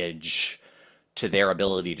baggage to their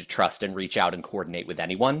ability to trust and reach out and coordinate with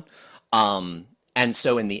anyone. And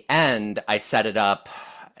so in the end, I set it up,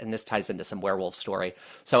 and this ties into some werewolf story.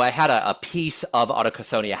 So I had a piece of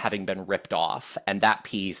Autochthonia having been ripped off, and that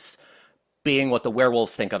piece being what the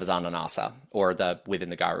werewolves think of as Ananasa, or within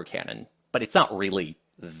the Garu canon. But it's not really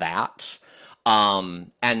that.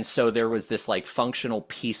 And so there was this like functional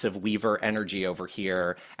piece of Weaver energy over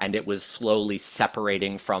here, and it was slowly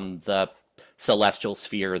separating from the celestial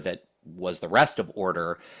sphere that was the rest of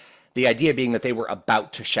Order. The idea being that they were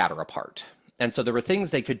about to shatter apart. And so there were things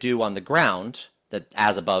they could do on the ground, that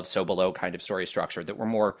as above, so below kind of story structure, that were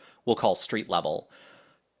more, we'll call street level,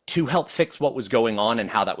 to help fix what was going on and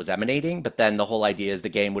how that was emanating. But then the whole idea is the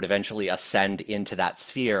game would eventually ascend into that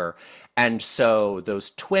sphere. And so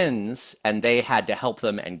those twins, and they had to help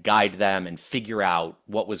them and guide them and figure out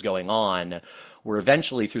what was going on, were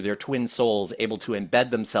eventually, through their twin souls, able to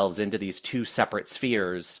embed themselves into these two separate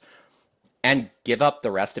spheres and give up the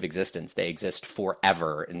rest of existence. They exist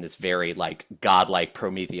forever in this very like godlike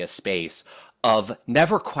Prometheus space of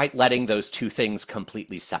never quite letting those two things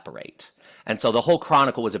completely separate. And so the whole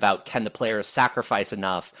Chronicle was about, can the players sacrifice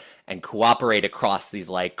enough and cooperate across these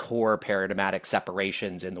like core paradigmatic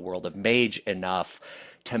separations in the world of Mage enough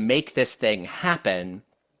to make this thing happen?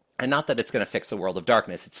 And not that it's going to fix the world of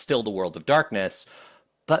darkness, it's still the world of darkness,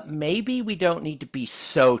 but maybe we don't need to be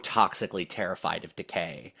so toxically terrified of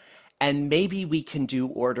decay. and maybe we can do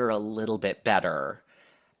order a little bit better,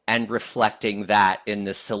 and reflecting that in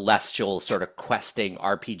the celestial sort of questing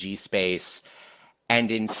RPG space, and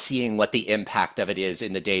in seeing what the impact of it is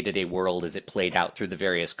in the day-to-day world as it played out through the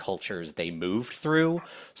various cultures they moved through.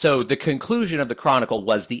 So the conclusion of the Chronicle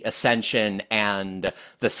was the ascension and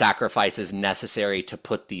the sacrifices necessary to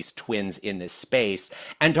put these twins in this space,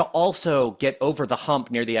 and to also get over the hump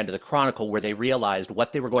near the end of the Chronicle where they realized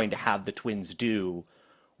what they were going to have the twins do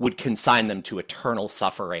would consign them to eternal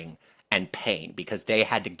suffering and pain, because they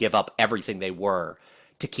had to give up everything they were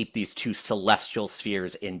to keep these two celestial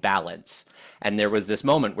spheres in balance. And there was this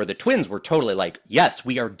moment where the twins were totally like, yes,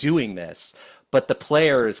 we are doing this. But the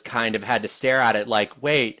players kind of had to stare at it like,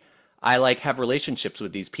 wait, I like have relationships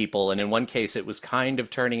with these people. And in one case, it was kind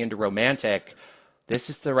of turning into romantic. This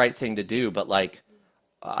is the right thing to do, but like,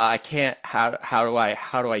 I can't, how do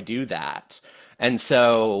I do that? And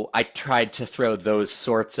so I tried to throw those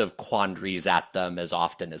sorts of quandaries at them as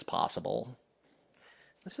often as possible.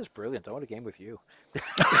 This is brilliant. I want a game with you.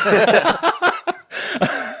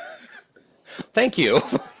 Thank you.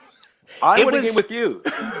 I want a game with you.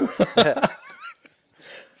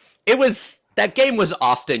 That game was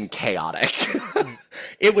often chaotic.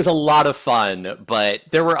 It was a lot of fun, but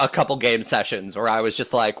there were a couple game sessions where I was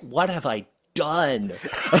just like, what have I done?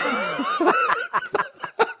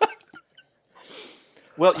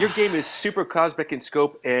 Well, your game is super cosmic in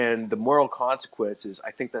scope, and the moral consequences,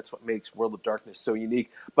 I think that's what makes World of Darkness so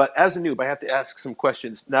unique. But as a noob, I have to ask some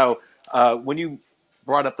questions. Now, when you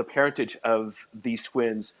brought up the parentage of these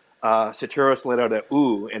twins, Satyros let out a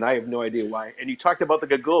ooh, and I have no idea why. And you talked about the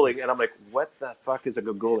gaggling, and I'm like, what the fuck is a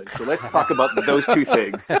gaggling? So let's talk about those two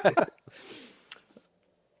things.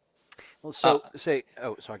 Well, so say,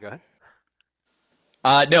 oh, sorry, go ahead.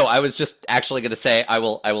 No, I was just actually going to say I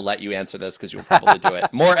will let you answer this because you'll probably do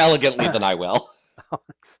it more elegantly than I will.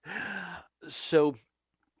 So,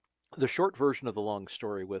 the short version of the long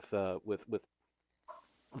story with the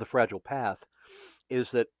Fragile Path is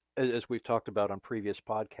that, as we've talked about on previous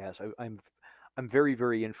podcasts, I'm very,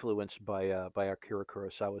 very influenced by Akira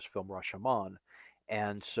Kurosawa's film Rashomon.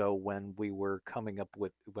 And so when we were coming up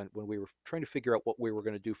with when we were trying to figure out what we were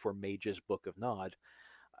going to do for Mage's Book of Nod,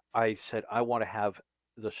 I said I want to have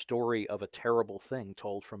the story of a terrible thing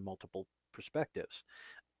told from multiple perspectives,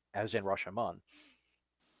 as in Rashomon.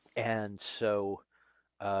 And so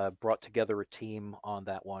brought together a team on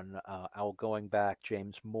that one. Going back,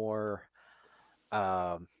 James Moore,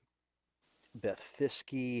 um, Beth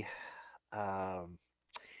Fiske, um,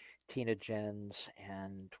 Tina Jens,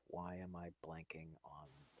 and why am I blanking on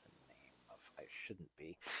the name of? I shouldn't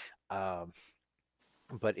be. Um,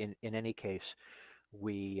 but in any case,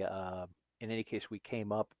 we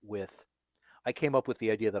came up with. I came up with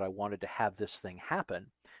the idea that I wanted to have this thing happen.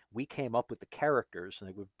 We came up with the characters, and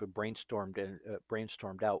they were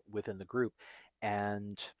brainstormed out within the group.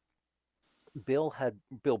 And Bill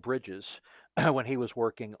Bridges, when he was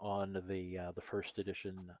working on the first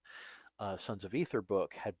edition Sons of Ether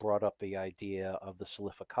book, had brought up the idea of the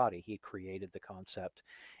Solificati. He created the concept,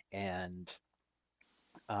 and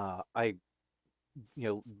I,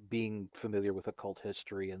 being familiar with occult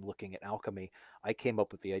history and looking at alchemy, I came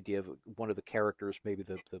up with the idea of one of the characters, maybe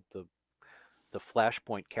the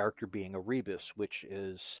flashpoint character, being a rebus, which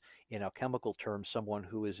is, in alchemical terms, someone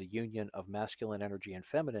who is a union of masculine energy and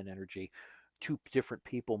feminine energy, two different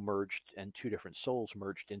people merged and two different souls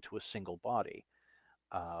merged into a single body.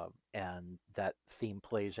 And that theme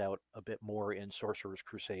plays out a bit more in Sorcerer's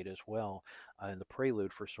Crusade as well, in the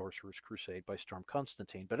prelude for Sorcerer's Crusade by Storm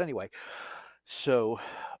Constantine. But anyway, so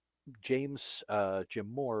Jim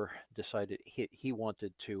Moore decided he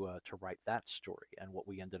wanted to write that story, and what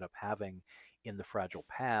we ended up having in the Fragile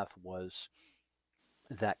Path was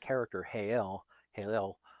that character Halel,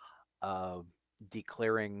 uh,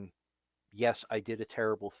 declaring, "Yes, I did a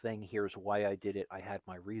terrible thing. Here's why I did it. I had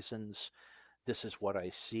my reasons. This is what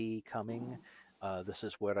I see coming. This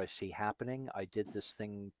is what I see happening. I did this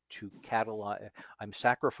thing to catalyze. I'm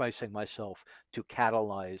sacrificing myself to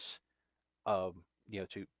catalyze."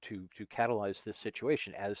 To catalyze this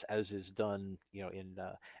situation, as is done, in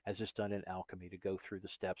as is done in alchemy, to go through the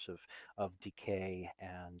steps of decay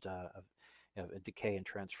and decay and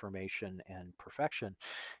transformation and perfection.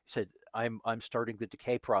 He said, I'm starting the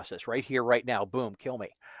decay process right here, right now. Boom, kill me.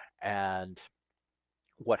 And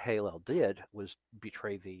what Halel did was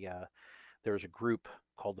betray there was a group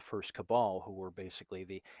called the First Cabal, who were basically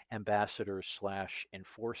the ambassadors slash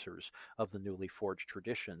enforcers of the newly forged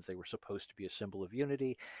traditions. They were supposed to be a symbol of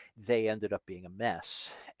unity. They ended up being a mess.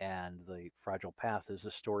 And the Fragile Path is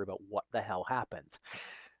a story about what the hell happened.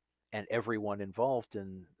 And everyone involved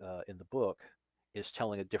in the book is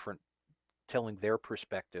telling a different telling their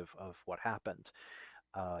perspective of what happened.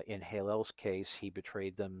 In Halel's case, he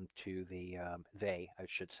betrayed them to they, I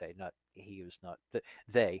should say, not he was not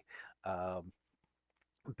they um,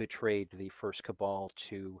 betrayed the first cabal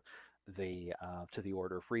to the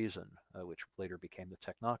Order of Reason, which later became the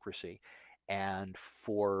Technocracy, and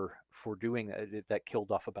for doing that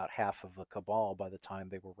killed off about half of the cabal by the time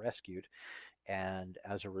they were rescued, and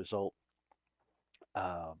as a result,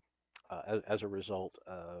 uh, as a result,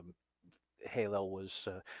 Halel was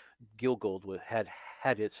Gilgold had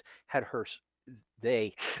her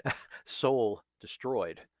they soul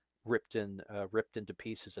destroyed, ripped into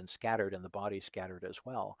pieces and scattered, and the body scattered as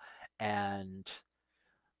well. And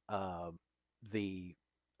uh, the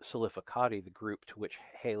Solificati, the group to which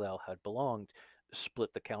Halel had belonged,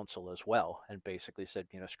 split the council as well, and basically said,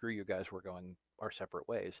 screw you guys, we're going our separate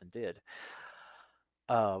ways, and did.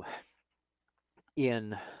 Uh,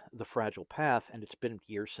 in the Fragile Path, and it's been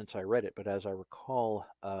years since I read it, but as I recall,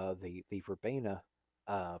 the Verbena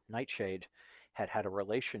Nightshade had a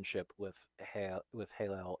relationship with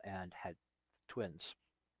Halel and had twins.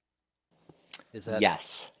 Is that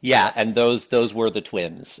Yes. Yeah, and those were the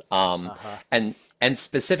twins. uh-huh. And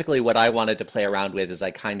specifically what I wanted to play around with is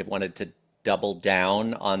I kind of wanted to double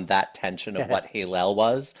down on that tension of what Halel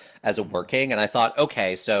was as a Mhm. working, and I thought,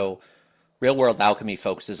 okay, so real world alchemy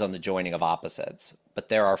focuses on the joining of opposites, but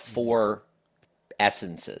there are Mhm. four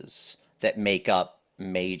essences that make up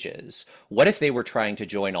mages. What if they were trying to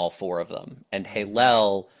join all four of them? And Mhm.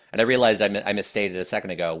 Halel, and I realized I misstated a second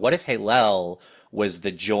ago, what if Halel was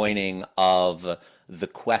the joining of the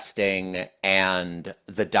questing and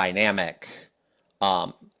the dynamic?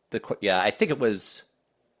 I think it was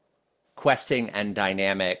questing and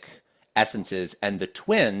dynamic essences, and the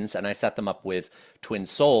twins, and I set them up with twin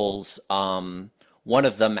souls. One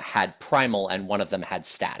of them had primal and one of them had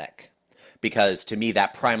static, because to me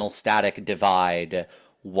that primal static divide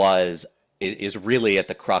was is really at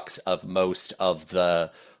the crux of most of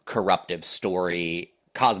the corruptive story,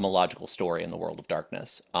 cosmological story in the World of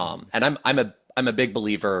Darkness. Mhm. And I'm a big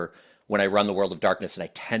believer when I run the World of Darkness, and I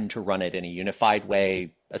tend to run it in a unified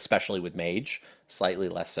way, especially with Mage. Slightly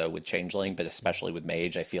less so with Changeling, but especially with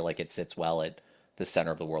Mage, I feel like it sits well at the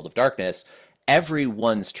center of the World of Darkness.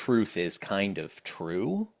 Everyone's truth is kind of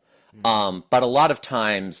true, Mhm. but a lot of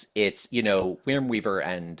times it's, Wyrmweaver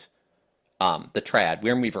and the Triad,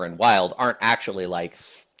 Wyrmweaver and Wild, aren't actually like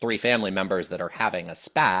three family members that are having a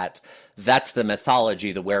spat. That's the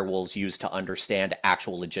mythology the werewolves use to understand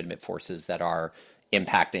actual legitimate forces that are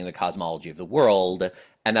impacting the cosmology of the world.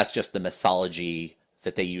 And that's just the mythology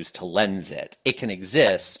that they use to lens it. It can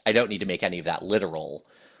exist. I don't need to make any of that literal.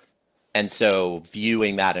 And so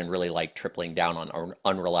viewing that and really like tripling down on an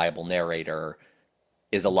unreliable narrator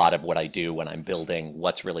is a lot of what I do when I'm building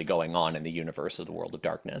what's really going on in the universe of the World of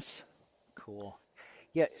Darkness. Cool.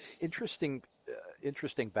 Yeah, interesting.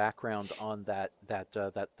 Interesting background on that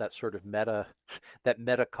sort of meta that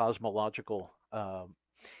meta cosmological uh,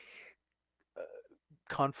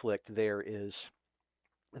 conflict. There is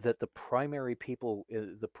that the primary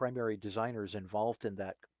designers involved in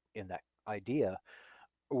that idea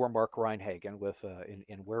were Mark Reinhagen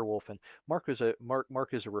in Werewolf, and Mark is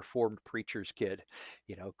a reformed preacher's kid,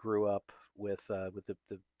 grew up with the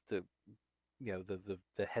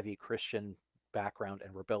the heavy Christian background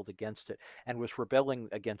and rebelled against it, and was rebelling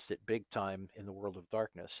against it big time in the World of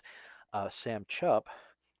Darkness. Sam Chupp,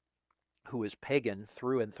 who is pagan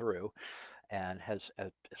through and through, and as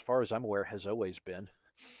far as I'm aware, has always been,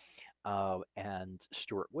 and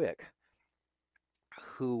Stuart Wick,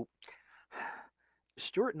 who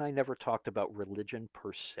Stuart and I never talked about religion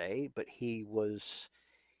per se, but he was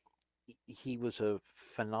a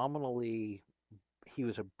phenomenally he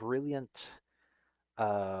was a brilliant.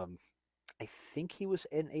 Um, I think he was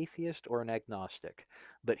an atheist or an agnostic,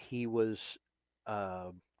 but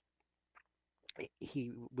uh,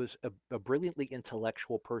 he was a brilliantly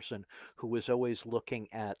intellectual person who was always looking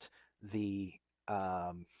at the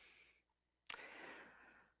um,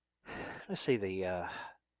 let's say a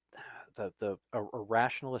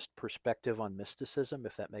rationalist perspective on mysticism,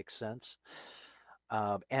 if that makes sense,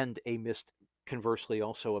 and conversely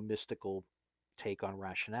also a mystical take on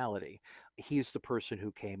rationality. He's the person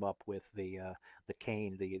who came up with the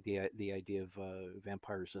Cain, the idea of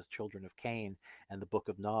vampires as children of Cain, and the Book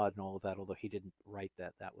of Nod and all of that. Although he didn't write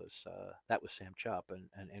that, that was Sam Chupp,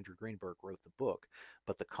 and Andrew Greenberg wrote the book,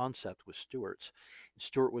 but the concept was Stewart's.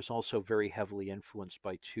 Stewart was also very heavily influenced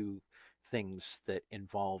by two things that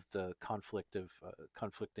involved conflict of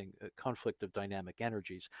dynamic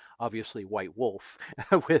energies. Obviously, White Wolf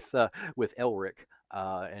with Elric,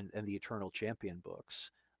 and the Eternal Champion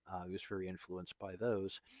books. He was very influenced by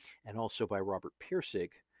those, and also by Robert Pirsig,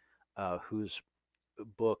 whose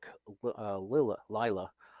book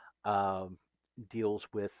Lila um, deals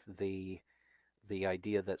with the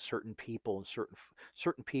idea that certain people and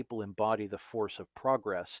certain people embody the force of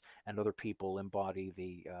progress, and other people embody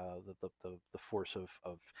the force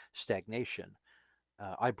of stagnation.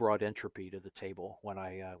 I brought entropy to the table when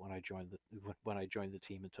I joined the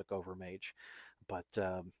team and took over Mage, but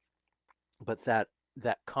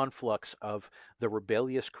that conflux of the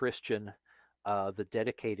rebellious Christian, the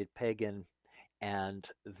dedicated pagan, and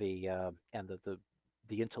the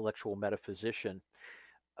intellectual metaphysician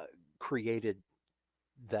uh, created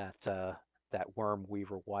that worm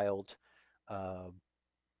weaver wild, uh,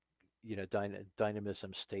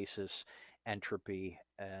 dynamism, stasis, entropy,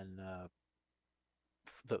 and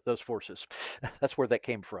those forces. That's where that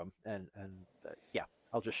came from, and yeah,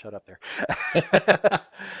 I'll just shut up there.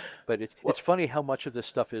 But Well, it's funny how much of this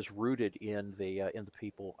stuff is rooted in the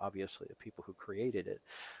people, obviously the people who created it,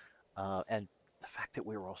 and the fact that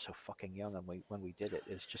we were all so fucking young when we did it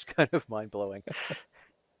is just kind of mind blowing.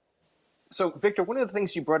 so Victor, one of the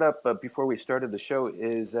things you brought up before we started the show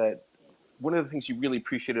is that one of the things you really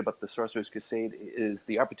appreciated about the Sorcerers Crusade is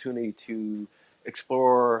the opportunity to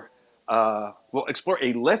explore, explore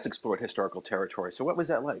a less explored historical territory. So, what was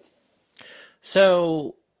that like?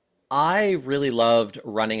 So I really loved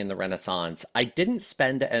running in the Renaissance. I didn't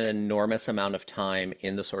spend an enormous amount of time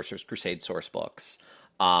in the Sorcerer's Crusade source books.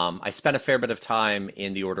 I spent a fair bit of time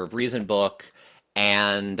in the Order of Reason book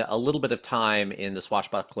and a little bit of time in the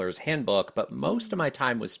Swashbuckler's Handbook, but most of my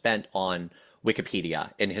time was spent on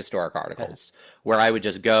Wikipedia in historic articles, where I would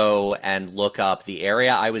just go and look up the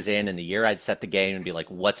area I was in and the year I'd set the game and be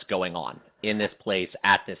like, what's going on in this place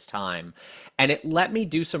at this time? And it let me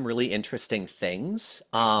do some really interesting things.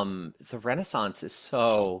 The Renaissance is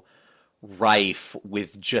so rife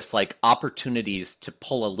with just like opportunities to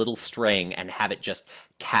pull a little string and have it just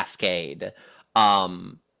cascade.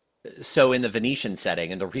 So in the Venetian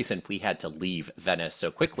setting, and the reason we had to leave Venice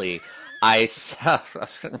so quickly, I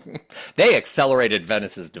they accelerated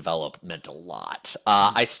Venice's development a lot.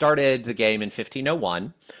 I started the game in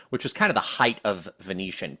 1501, which was kind of the height of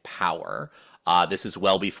Venetian power. This is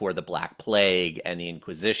well before the Black Plague and the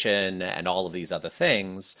Inquisition and all of these other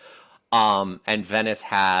things. And Venice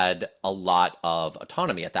had a lot of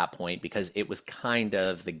autonomy at that point because it was kind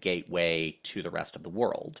of the gateway to the rest of the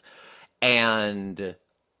world. And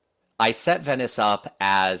I set Venice up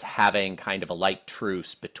as having kind of a light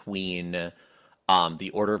truce between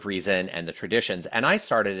the Order of Reason and the traditions. And I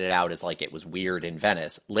started it out as like it was weird in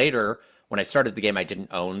Venice. Later, when I started the game, I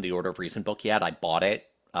didn't own the Order of Reason book yet. I bought it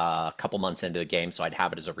a couple months into the game, so I'd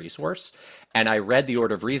have it as a resource. And I read the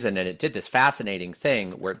Order of Reason, and it did this fascinating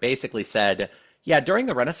thing where it basically said, yeah, during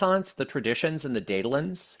the Renaissance, the traditions and the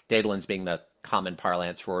Daedalans being the common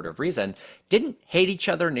parlance for Order of Reason, didn't hate each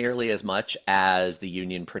other nearly as much as the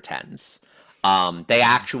Union pretends. They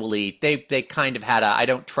actually, they kind of had a, I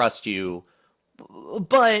don't trust you,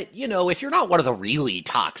 but, you know, if you're not one of the really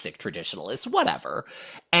toxic traditionalists, whatever.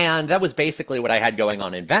 And that was basically what I had going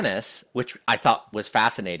on in Venice, which I thought was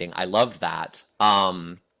fascinating. I loved that.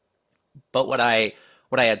 But what I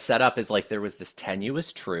had set up is like there was this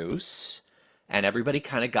tenuous truce and everybody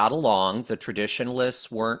kind of got along. The traditionalists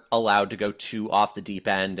weren't allowed to go too off the deep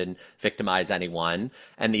end and victimize anyone.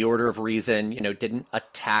 And the Order of Reason, you know, didn't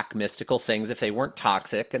attack mystical things if they weren't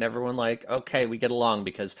toxic. And everyone like, okay, we get along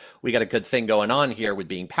because we got a good thing going on here with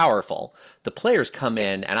being powerful. The players come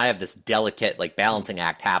in and I have this delicate like balancing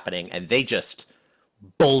act happening and they just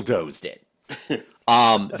bulldozed it.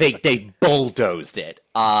 They bulldozed it.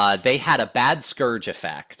 They had a bad scourge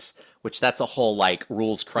effect, which that's a whole like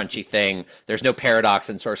rules crunchy thing. There's no paradox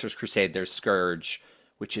in Sorcerer's Crusade. There's Scourge,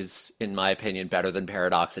 which is, in my opinion, better than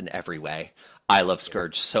paradox in every way. I love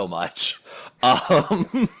Scourge so much.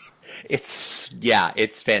 It's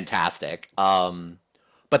fantastic.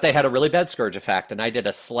 But they had a really bad Scourge effect, and I did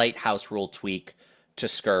a slight house rule tweak to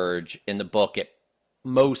Scourge in the book.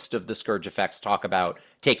 Most of the Scourge effects talk about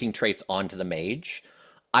taking traits onto the mage.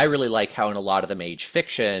 I really like how in a lot of the mage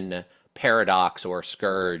fiction, paradox or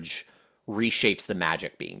Scourge reshapes the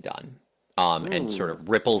magic being done, and sort of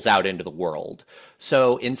ripples out into the world.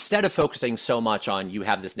 So instead of focusing so much on you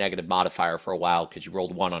have this negative modifier for a while because you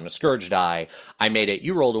rolled 1 on a Scourge die, I made it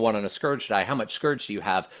you rolled a 1 on a Scourge die. How much Scourge do you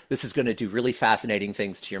have? This is going to do really fascinating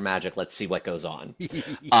things to your magic. Let's see what goes on.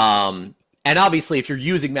 And obviously, if you're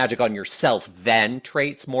using magic on yourself, then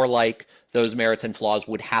traits more like those merits and flaws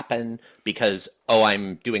would happen because, oh,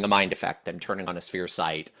 I'm doing a mind effect. I'm turning on a sphere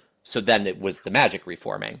sight. So then it was the magic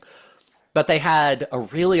reforming. But they had a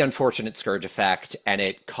really unfortunate Scourge effect, and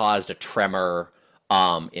it caused a tremor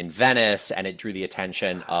in Venice, and it drew the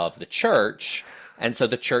attention of the church. And so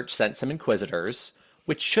the church sent some inquisitors,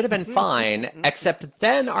 which should have been fine, except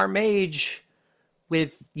then our mage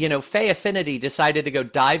with, Fey affinity decided to go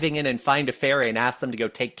diving in and find a fairy and ask them to go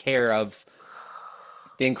take care of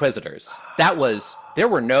the inquisitors. There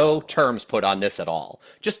were no terms put on this at all.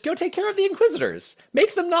 Just go take care of the inquisitors.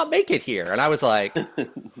 Make them not make it here. And I was like,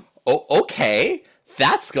 oh, okay,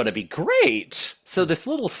 that's going to be great. So this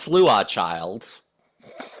little Slua child,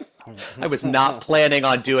 I was not planning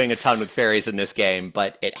on doing a ton with fairies in this game,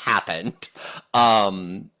 but it happened.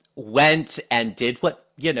 Went and did what,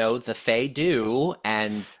 the Fae do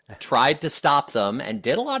and tried to stop them and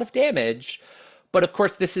did a lot of damage. But of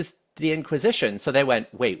course, this is the Inquisition. So they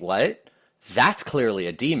went, wait, what? That's clearly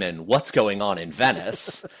a demon. What's going on in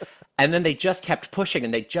Venice? And then they just kept pushing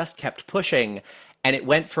and they just kept pushing. And it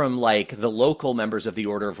went from like the local members of the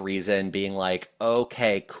Order of Reason being like,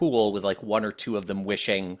 okay, cool, with like one or two of them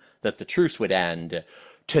wishing that the truce would end,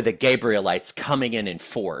 to the Gabrielites coming in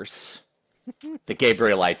force. The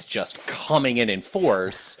Gabrielites just coming in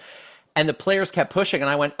force. And the players kept pushing, and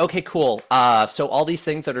I went, okay, cool. So all these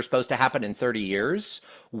things that are supposed to happen in 30 years,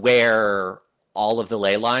 where all of the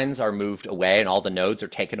ley lines are moved away and all the nodes are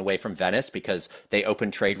taken away from Venice because they open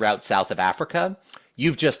trade routes south of Africa,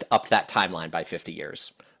 you've just upped that timeline by 50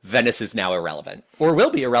 years. Venice is now irrelevant, or will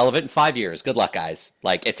be irrelevant in 5 years. Good luck, guys.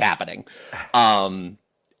 Like, it's happening. And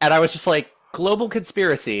I was just like, global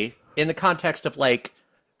conspiracy in the context of like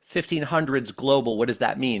 1500s global, what does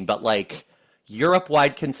that mean? But like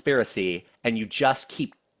Europe-wide conspiracy, and you just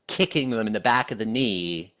keep kicking them in the back of the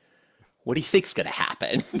knee. What do you think's going to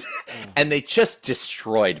happen? And they just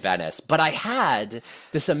destroyed Venice. But I had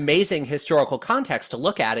this amazing historical context to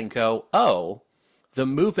look at and go, oh, the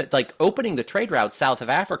movement, like opening the trade route south of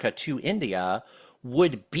Africa to India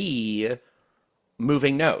would be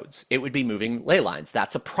moving nodes. It would be moving ley lines.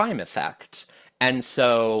 That's a prime effect. And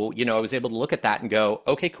so, I was able to look at that and go,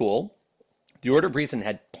 okay, cool. The Order of Reason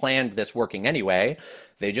had planned this working anyway.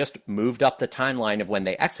 They just moved up the timeline of when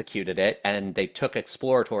they executed it, and they took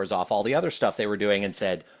explorators off all the other stuff they were doing and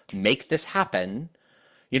said, make this happen.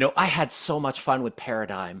 I had so much fun with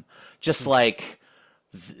Paradigm. Just like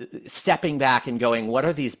stepping back and going, what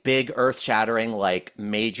are these big earth-shattering, like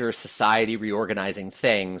major society reorganizing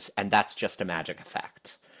things? And that's just a magic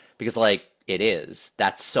effect. Because like, it is.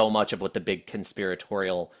 That's so much of what the big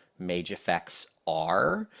conspiratorial mage effects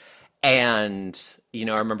are. And,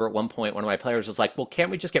 I remember at one point, one of my players was like, well, can't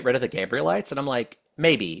we just get rid of the Gabrielites? And I'm like,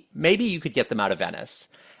 maybe you could get them out of Venice.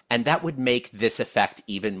 And that would make this effect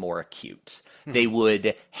even more acute. They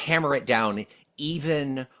would hammer it down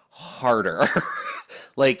even harder.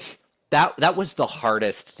 Like, that was the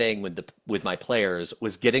hardest thing with my players,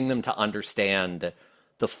 was getting them to understand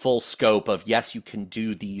the full scope of, yes, you can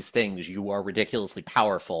do these things, you are ridiculously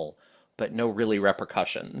powerful, but no really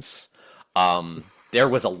repercussions. There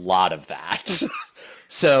was a lot of that.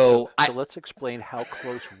 So let's explain how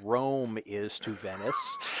close Rome is to Venice.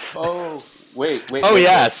 Oh, wait. Oh,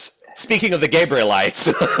 yes. Speaking of the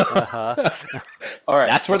Gabrielites. All right.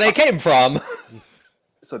 That's where they came from.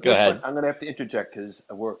 So Go ahead. I'm going to have to interject because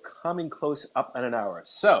we're coming close up on an hour.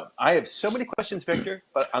 So I have so many questions, Victor,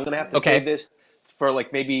 but I'm going to have to save this for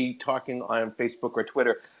like maybe talking on Facebook or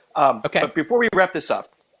Twitter. Okay. But before we wrap this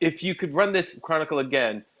up, if you could run this Chronicle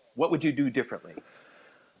again, what would you do differently?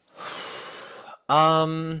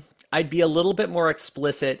 I'd be a little bit more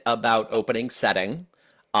explicit about opening setting.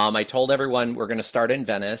 I told everyone we're going to start in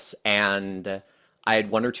Venice, and I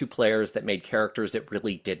had one or two players that made characters that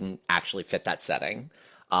really didn't actually fit that setting.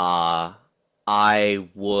 I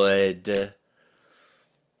would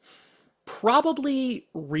probably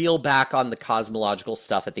reel back on the cosmological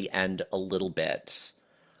stuff at the end a little bit.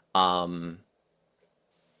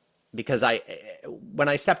 Because when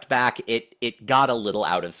I stepped back, it got a little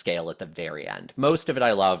out of scale at the very end. Most of it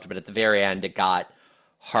I loved, but at the very end, it got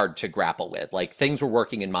hard to grapple with. Like, things were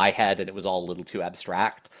working in my head, and it was all a little too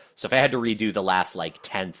abstract. So if I had to redo the last, like,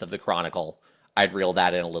 10th of the Chronicle, I'd reel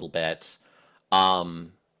that in a little bit.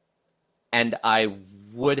 And I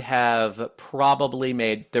would have probably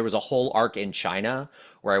there was a whole arc in China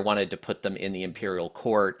where I wanted to put them in the Imperial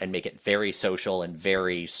Court and make it very social and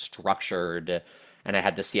very structured. And I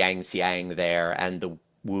had the Xiang there and the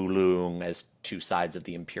Wulong as two sides of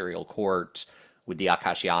the Imperial Court, with the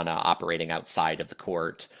Akashiana operating outside of the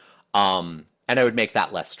court. And I would make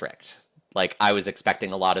that less strict. Like, I was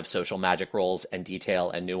expecting a lot of social magic roles and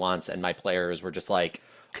detail and nuance, and my players were just like,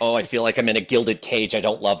 oh, I feel like I'm in a gilded cage. I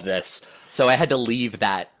don't love this. So I had to leave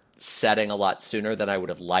that setting a lot sooner than I would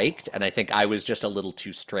have liked, and I think I was just a little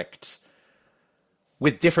too strict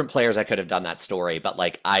with different players, I could have done that story, but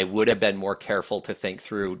like I would have been more careful to think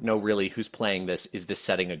through, no, really, who's playing this? Is this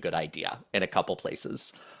setting a good idea in a couple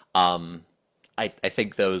places? I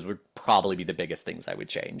think those would probably be the biggest things I would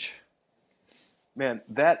change. Man,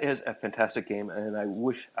 that is a fantastic game, and I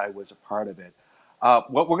wish I was a part of it. Well,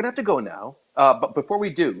 we're going to have to go now. But before we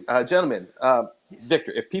do, gentlemen,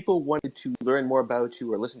 Victor, if people wanted to learn more about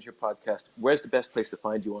you or listen to your podcast, where's the best place to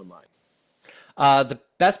find you online? The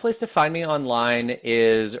best place to find me online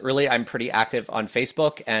is really, I'm pretty active on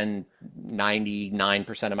Facebook, and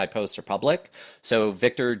 99% of my posts are public. So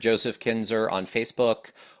Victor Joseph Kinzer on Facebook,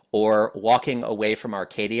 or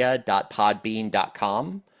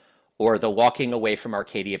walkingawayfromarcadia.podbean.com, or the Walking Away from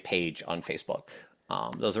Arcadia page on Facebook.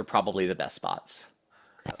 Those are probably the best spots.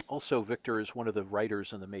 Also, Victor is one of the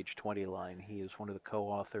writers in the Mage 20 line. He is one of the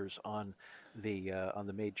co-authors on the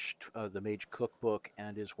Mage cookbook,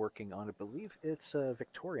 and is working on, I believe it's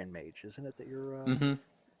Victorian Mage, isn't it? That you're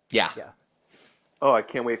Yeah. yeah. Oh, I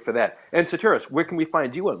can't wait for that. And Satyros, where can we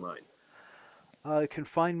find you online? You can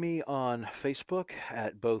find me on Facebook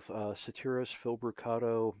at both Satyros Phil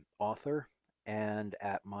Brucato author, and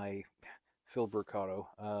at my Phil Brucato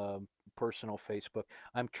personal Facebook.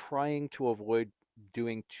 I'm trying to avoid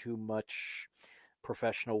doing too much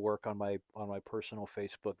professional work on my personal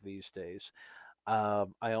Facebook these days.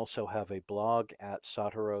 I also have a blog at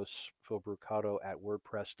Satyros at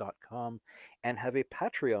WordPress.com, and have a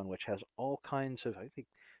Patreon which has all kinds of, I think,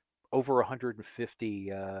 over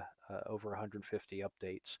 150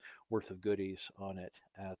 updates worth of goodies on it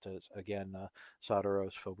at again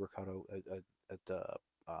Satyros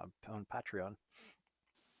on Patreon.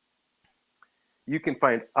 You can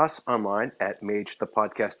find us online at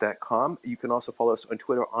magethepodcast.com. You can also follow us on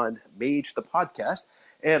Twitter on Mage the Podcast.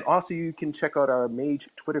 And also you can check out our Mage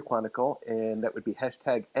Twitter Chronicle, and that would be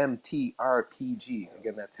hashtag MTRPG.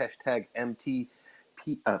 Again, that's hashtag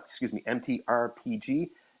MTRPG.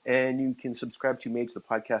 And you can subscribe to Mage the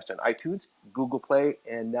Podcast on iTunes, Google Play,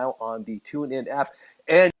 and now on the TuneIn app.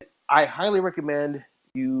 And I highly recommend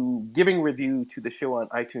you giving review to the show on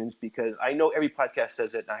iTunes, because I know every podcast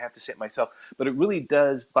says it, and I have to say it myself, but it really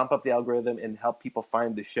does bump up the algorithm and help people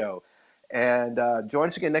find the show. And join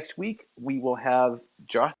us again next week. We will have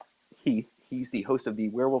Josh Heath. He's the host of the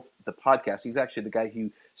Werewolf the Podcast. He's actually the guy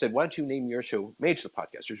who said, "Why don't you name your show Mage the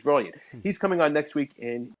Podcast?" It's brilliant. He's coming on next week,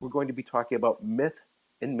 and we're going to be talking about myth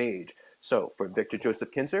and mage. So for Victor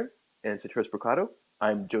Joseph Kinzer and Satyros Brucato,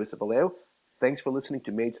 I'm Joseph Aleo. Thanks for listening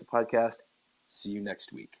to Mage the Podcast. See you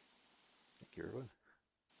next week. Thank you, everyone.